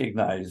actually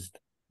recognized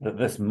that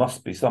this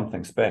must be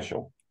something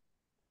special,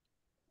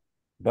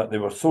 but they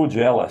were so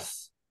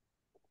jealous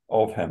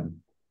of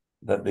him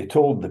that they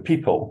told the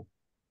people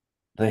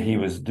that he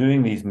was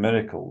doing these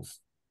miracles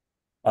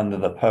under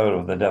the power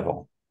of the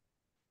devil.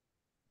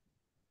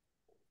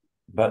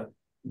 But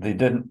they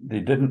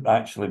didn't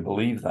actually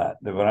believe that.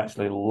 They were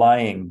actually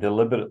lying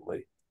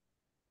deliberately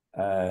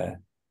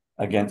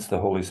against the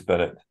Holy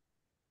Spirit.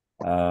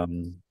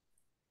 And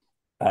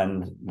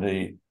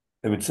they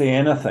would say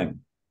anything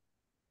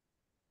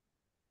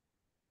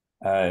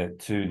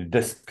to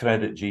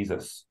discredit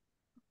Jesus.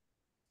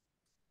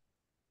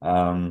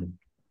 But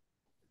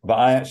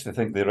I actually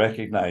think they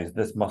recognized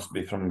this must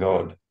be from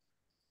God,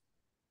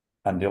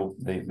 and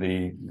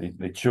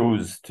they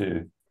chose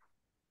to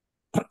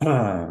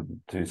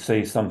to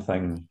say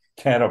something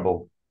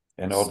terrible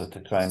in order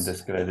to try and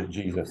discredit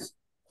Jesus.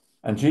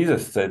 And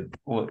Jesus said,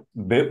 well,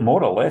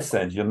 more or less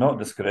said, you're not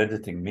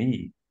discrediting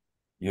me,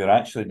 you're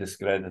actually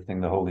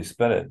discrediting the Holy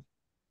Spirit.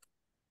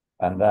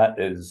 And that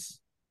is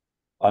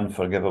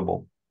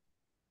unforgivable.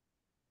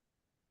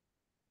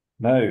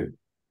 Now,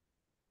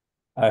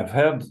 I've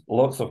heard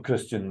lots of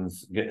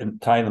Christians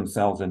tie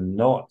themselves in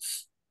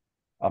knots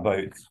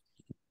about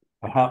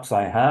perhaps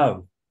I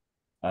have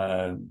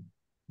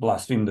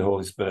blasphemed the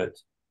Holy Spirit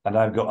and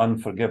I've got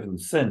unforgiven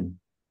sin.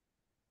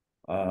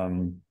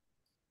 I've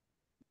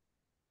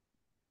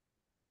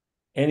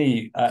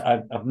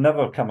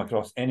never come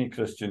across any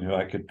Christian who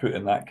I could put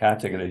in that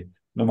category,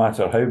 no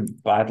matter how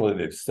badly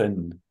they've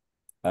sinned,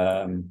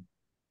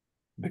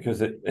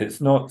 because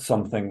it's not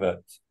something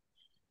that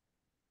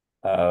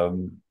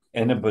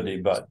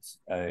anybody but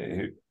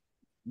the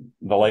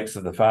likes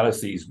of the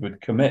Pharisees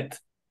would commit,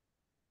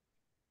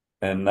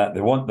 in that they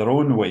want their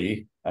own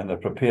way and they're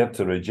prepared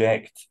to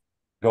reject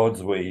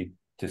God's way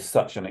to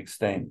such an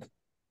extent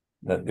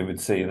that they would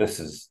say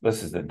this is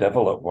the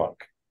devil at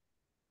work.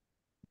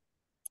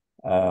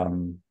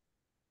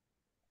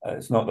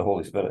 It's not the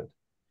Holy Spirit.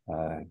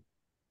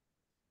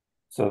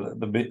 So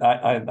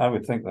I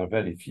would think there are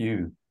very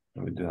few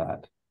who would do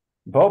that.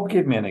 Bob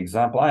gave me an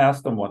example. I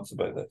asked him once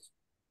about this,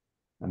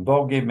 and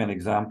Bob gave me an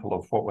example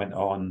of what went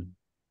on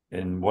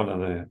in one of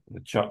the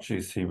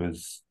churches he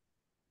was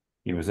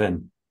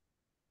in.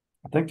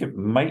 I think it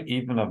might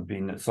even have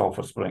been at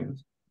Sulphur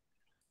Springs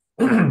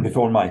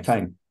before my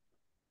time.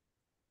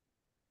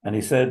 And he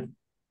said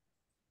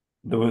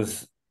there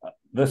was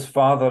this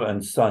father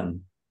and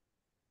son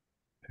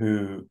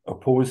who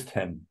opposed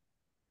him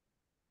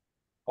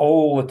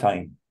all the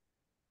time.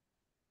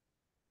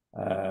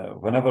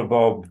 Whenever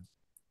Bob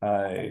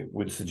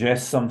would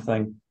suggest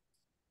something,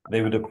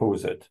 they would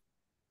oppose it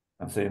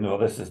and say, no,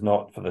 this is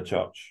not for the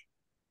church.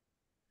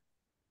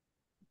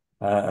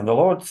 And the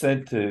Lord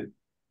said to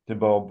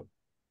Bob,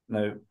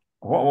 now,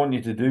 what I want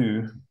you to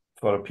do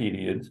for a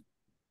period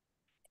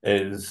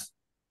is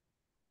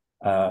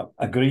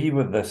agree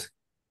with this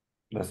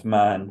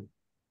man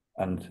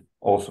and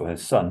also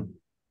his son,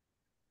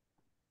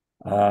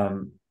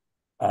 and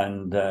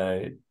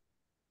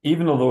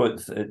even although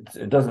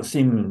it doesn't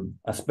seem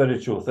a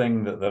spiritual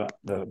thing that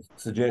they're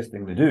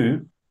suggesting they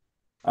do,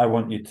 I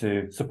want you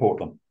to support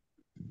them.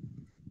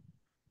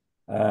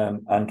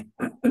 And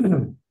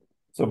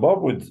so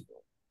Bob would,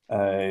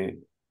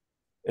 in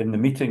the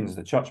meetings,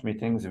 the church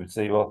meetings, he would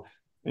say, well,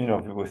 you know,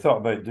 if we thought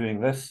about doing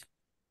this,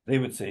 they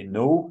would say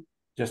no,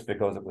 just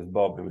because it was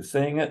Bob who was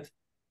saying it,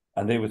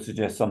 and they would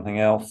suggest something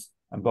else,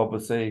 and Bob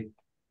would say,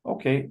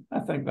 okay, I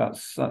think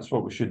that's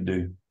what we should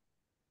do.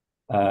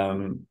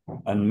 And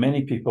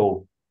many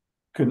people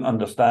couldn't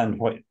understand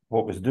what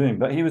was doing,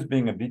 but he was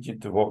being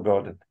obedient to what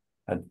God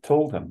had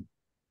told him.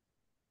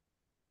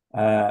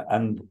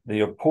 And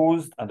they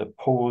opposed and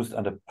opposed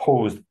and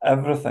opposed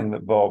everything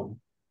that Bob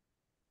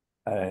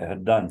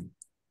had done.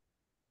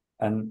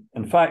 And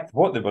in fact,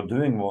 what they were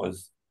doing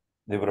was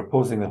they were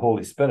opposing the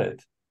Holy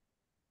Spirit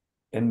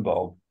in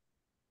Bob.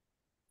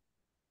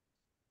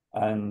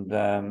 And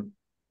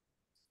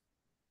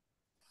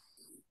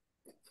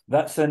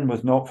that sin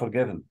was not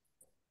forgiven.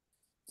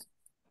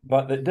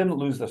 But they didn't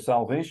lose their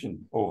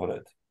salvation over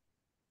it.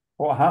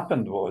 What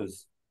happened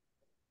was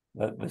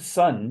that the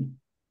son,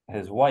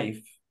 his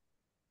wife,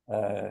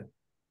 the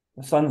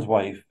son's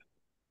wife,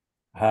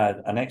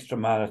 had an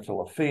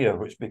extramarital affair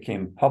which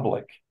became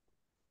public.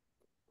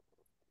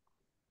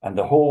 And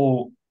the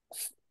whole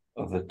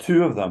of the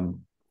two of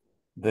them,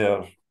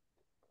 their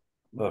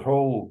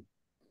whole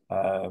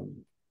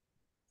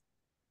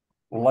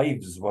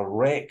lives were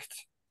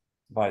wrecked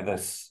by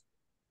this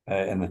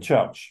in the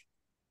church.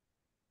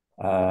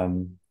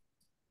 And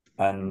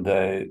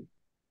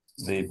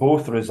they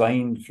both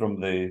resigned from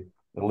the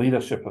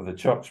leadership of the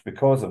church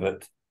because of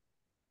it.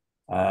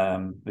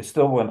 They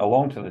still went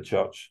along to the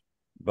church,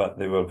 but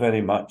they were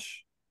very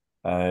much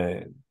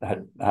had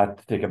to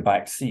take a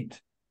back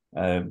seat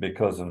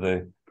because of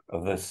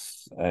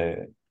this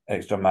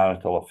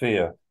extramarital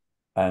affair,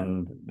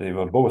 and they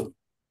were both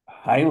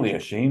highly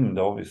ashamed,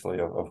 obviously,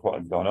 of what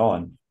had gone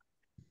on.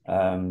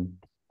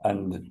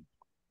 And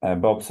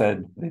Bob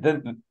said they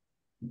didn't.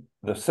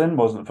 The sin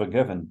wasn't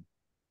forgiven,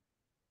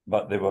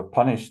 but they were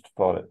punished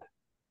for it.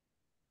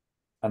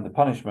 And the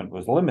punishment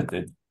was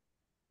limited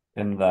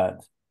in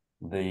that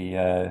they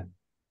had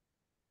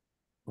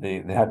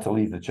to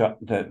leave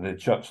the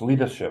church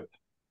leadership.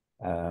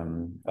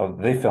 Or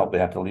they felt they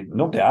had to leave.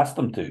 Nobody asked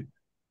them to,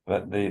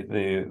 but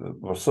they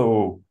were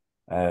so,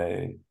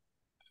 in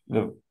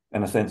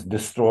a sense,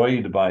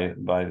 destroyed by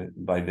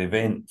the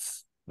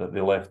events that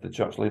they left the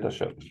church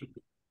leadership.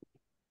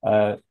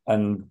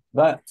 And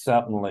that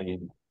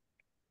certainly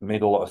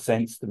made a lot of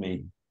sense to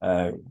me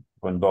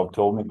when Bob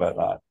told me about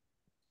that.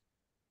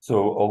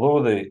 So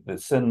although the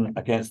sin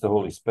against the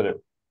Holy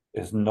Spirit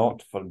is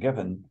not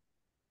forgiven,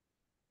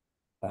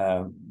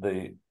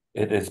 it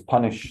is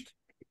punished,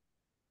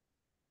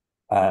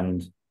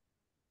 and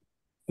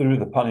through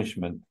the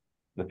punishment,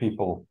 the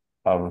people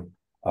are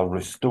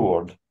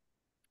restored,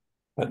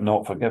 but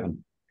not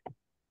forgiven.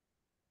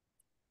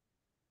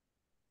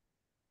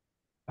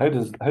 How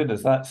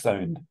does that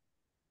sound?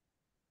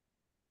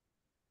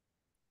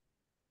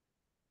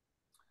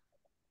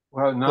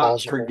 Well,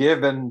 not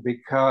forgiven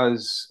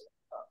because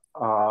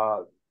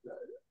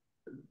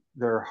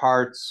their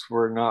hearts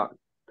were not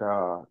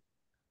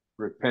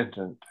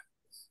repentant.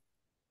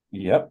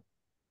 Yep.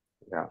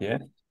 Yeah.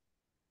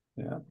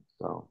 Yeah.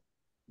 So,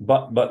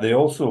 but they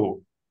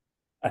also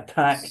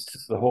attacked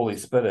the Holy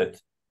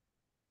Spirit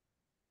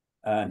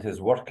and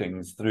his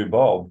workings through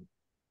Bob.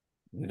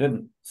 They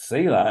didn't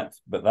say that,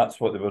 but that's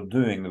what they were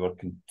doing. They were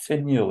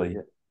continually,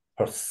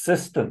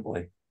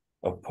 persistently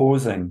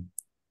opposing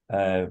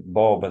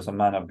Bob as a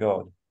man of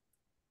God.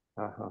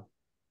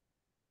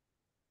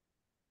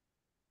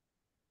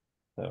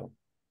 So,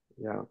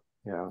 yeah.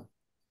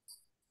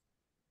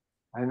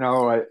 I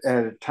know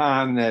at a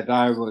time that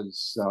I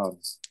was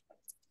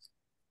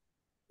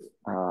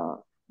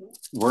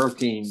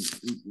working,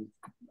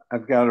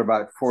 I've got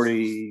about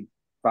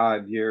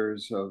 45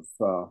 years of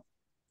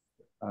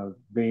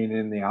being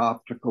in the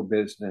optical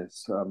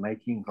business,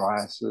 making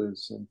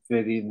glasses and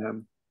fitting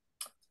them.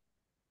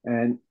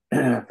 And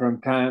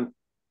from time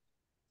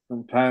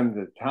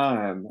to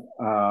time,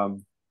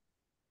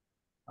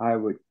 I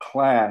would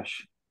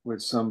clash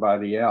with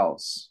somebody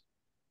else.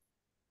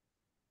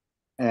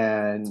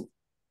 And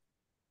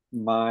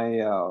my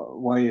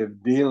way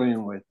of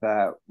dealing with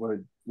that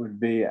would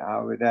be I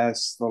would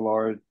ask the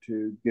Lord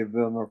to give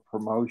them a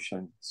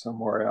promotion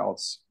somewhere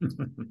else.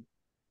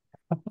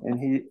 And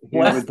he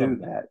would do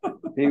that.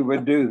 He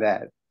would do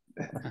that.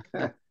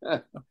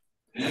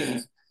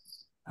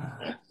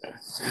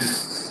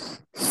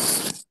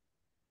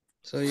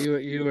 So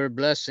you were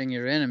blessing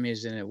your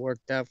enemies, and it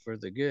worked out for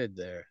the good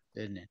there,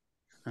 didn't it?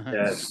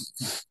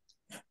 Yes.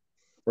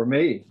 For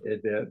me,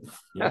 it did.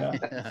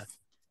 Yeah.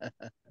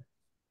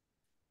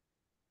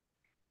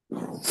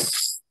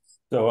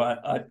 So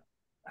I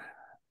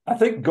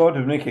think God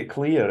would make it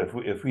clear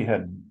if we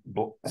had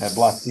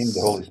blasphemed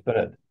the Holy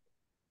Spirit.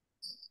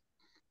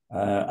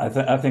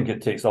 I think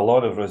it takes a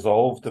lot of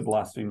resolve to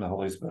blaspheme the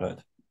Holy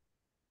Spirit,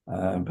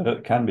 but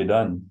it can be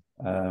done,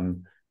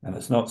 and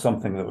it's not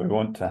something that we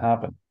want to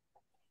happen.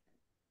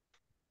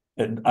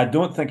 I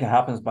don't think it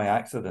happens by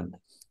accident.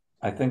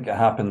 I think it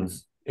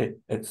happens,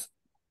 it's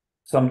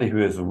somebody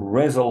who is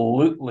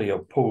resolutely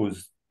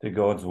opposed to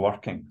God's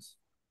workings,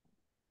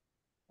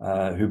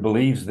 who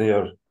believes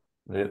they're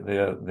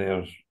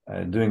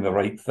doing the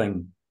right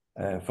thing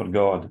for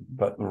God,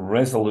 but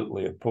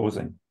resolutely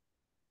opposing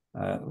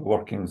the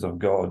workings of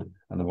God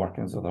and the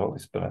workings of the Holy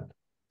Spirit.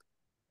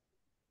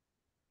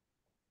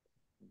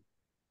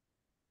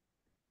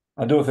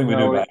 I don't think we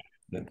do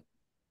that.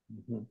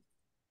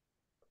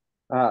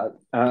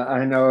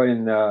 I know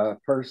in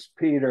First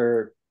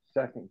Peter,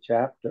 2nd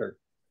chapter,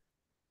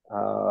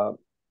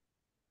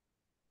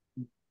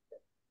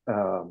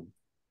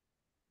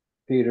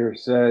 Peter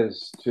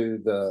says to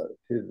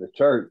the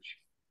church,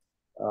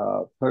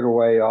 put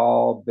away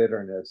all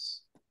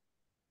bitterness,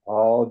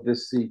 all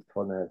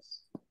deceitfulness,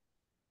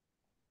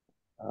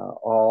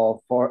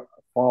 all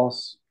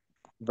false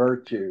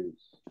virtues,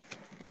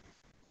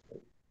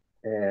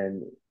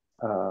 and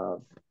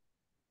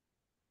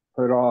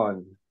put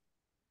on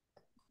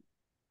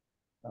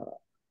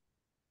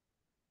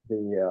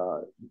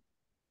the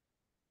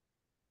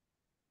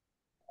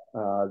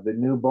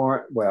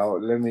newborn.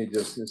 Well, let me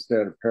just,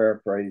 instead of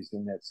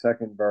paraphrasing that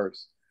second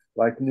verse,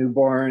 like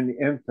newborn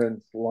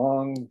infants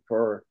long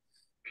for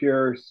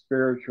pure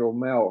spiritual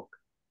milk,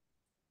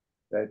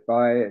 that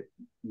by it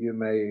you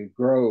may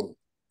grow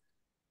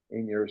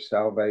in your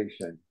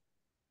salvation.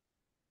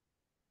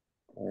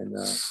 And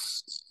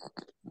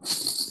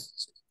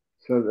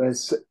so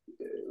that's,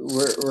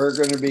 we're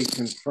going to be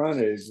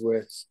confronted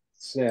with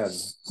sin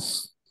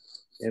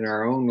in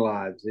our own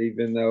lives,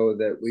 even though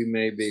that we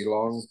may be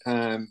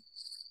long-time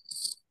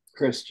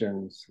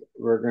Christians.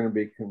 We're going to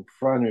be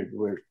confronted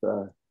with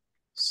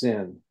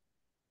sin,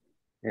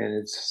 and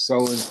it's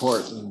so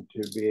important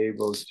to be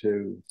able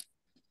to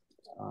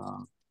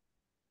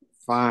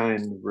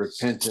find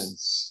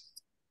repentance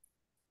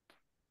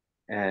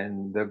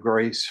and the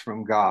grace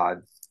from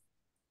God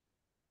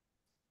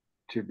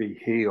to be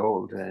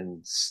healed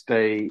and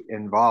stay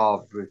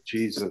involved with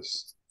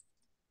Jesus,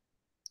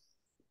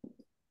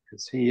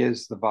 because he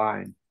is the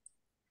vine.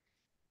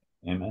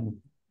 Amen.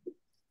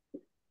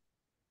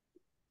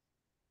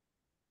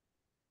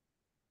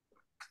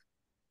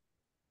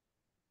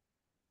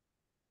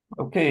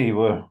 Okay,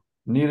 we're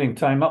nearing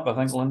time up, I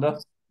think, Linda.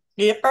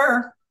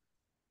 Yepper.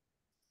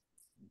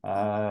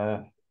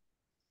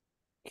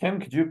 Kim,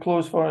 could you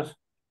close for us?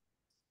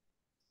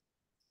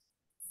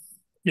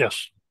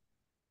 Yes.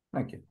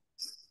 Thank you.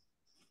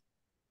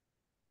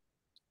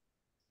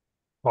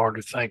 Lord,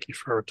 we thank you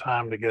for our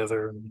time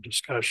together and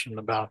discussion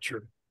about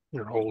your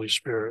Holy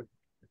Spirit.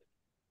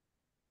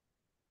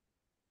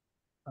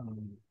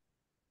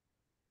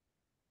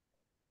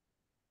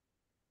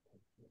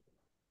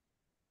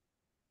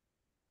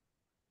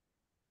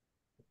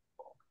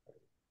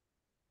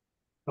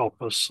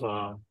 Help us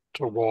to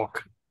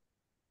walk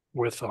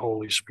with the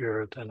Holy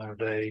Spirit in our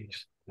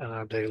days and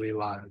our daily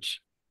lives.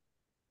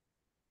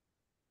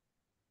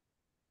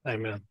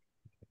 Amen.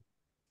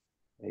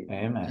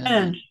 Amen.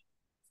 Amen.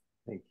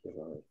 Thank you,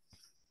 Lord.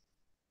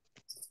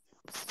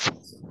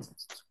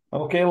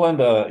 Okay,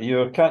 Linda,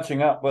 you're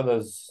catching up with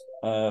us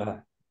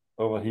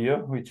over here.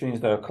 We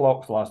changed our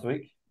clocks last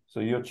week, so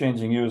you're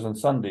changing yours on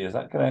Sunday. Is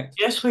that correct?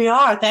 Yes, we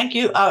are. Thank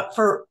you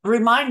for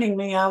reminding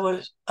me.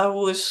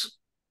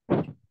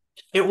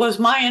 It was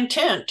my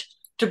intent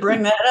to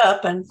bring that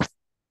up, and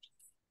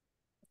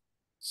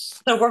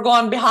so we're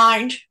going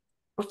behind.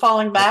 We're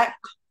falling back.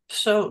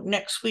 So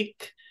next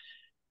week,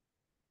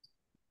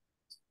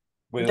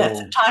 that's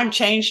a time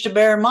change to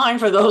bear in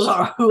mind for those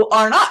who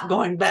are not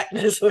going back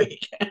this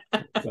week.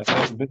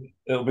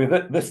 It'll be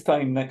this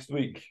time next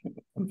week,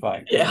 in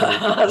fact. Yeah,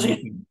 I was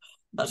going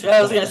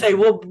to say,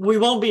 we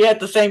won't be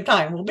at the same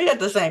time. We'll be at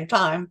the same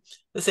time.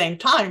 The same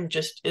time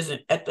just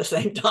isn't at the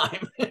same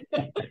time.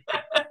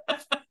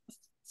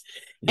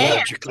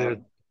 Glad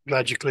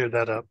you cleared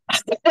that up.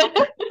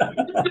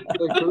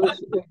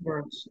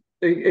 For this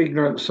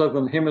ignorant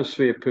Southern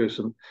Hemisphere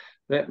person,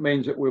 that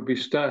means that we'll be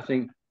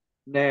starting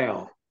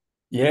now.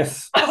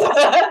 Yes.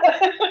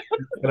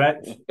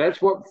 Correct.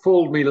 That's what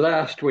fooled me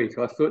last week.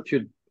 I thought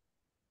you'd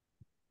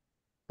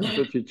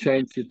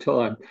change your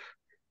time.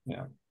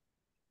 Yeah.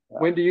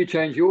 When do you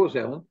change yours,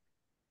 Alan?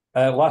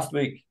 Last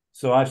week.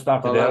 So I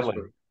started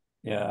early.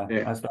 Yeah.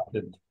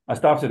 I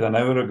started an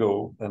hour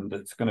ago, and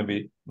it's going to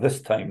be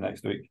this time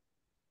next week.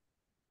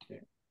 Yeah.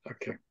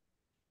 Okay.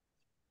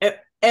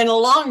 And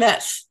along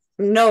that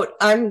note,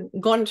 I'm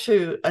going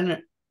to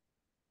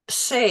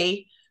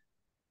say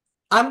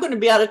I'm going to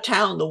be out of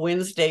town the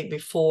Wednesday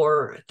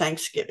before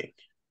Thanksgiving.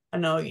 I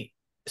know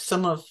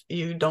some of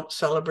you don't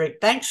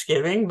celebrate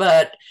Thanksgiving,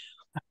 but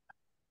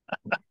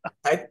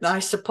I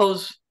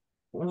suppose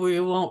we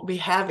won't be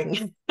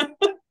having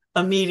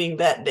a meeting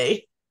that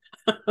day.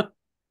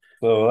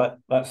 So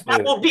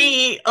that will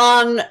be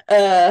on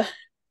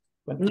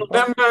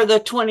November the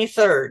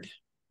 23rd.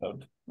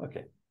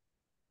 Okay.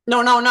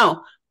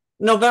 No.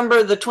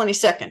 November the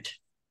 22nd.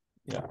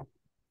 Yeah.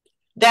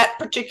 That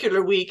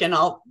particular week, and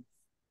I'll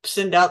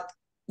send out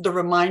the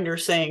reminder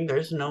saying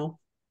there's no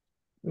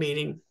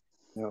meeting.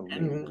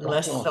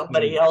 unless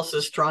somebody else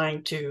is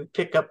trying to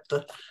pick up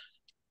the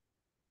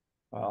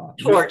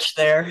torch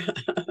there.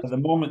 At the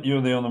moment,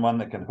 you're the only one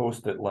that can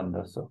host it,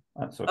 Linda. So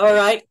that's okay. All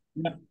right.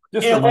 Yeah.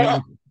 Just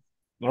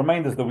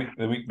remind us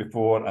the week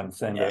before and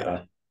send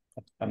out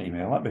an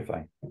email. That'd be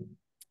fine.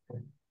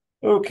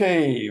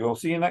 Okay, we'll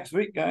see you next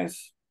week,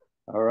 guys.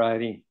 All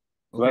righty.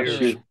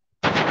 Bless you.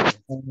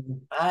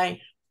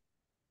 Bye.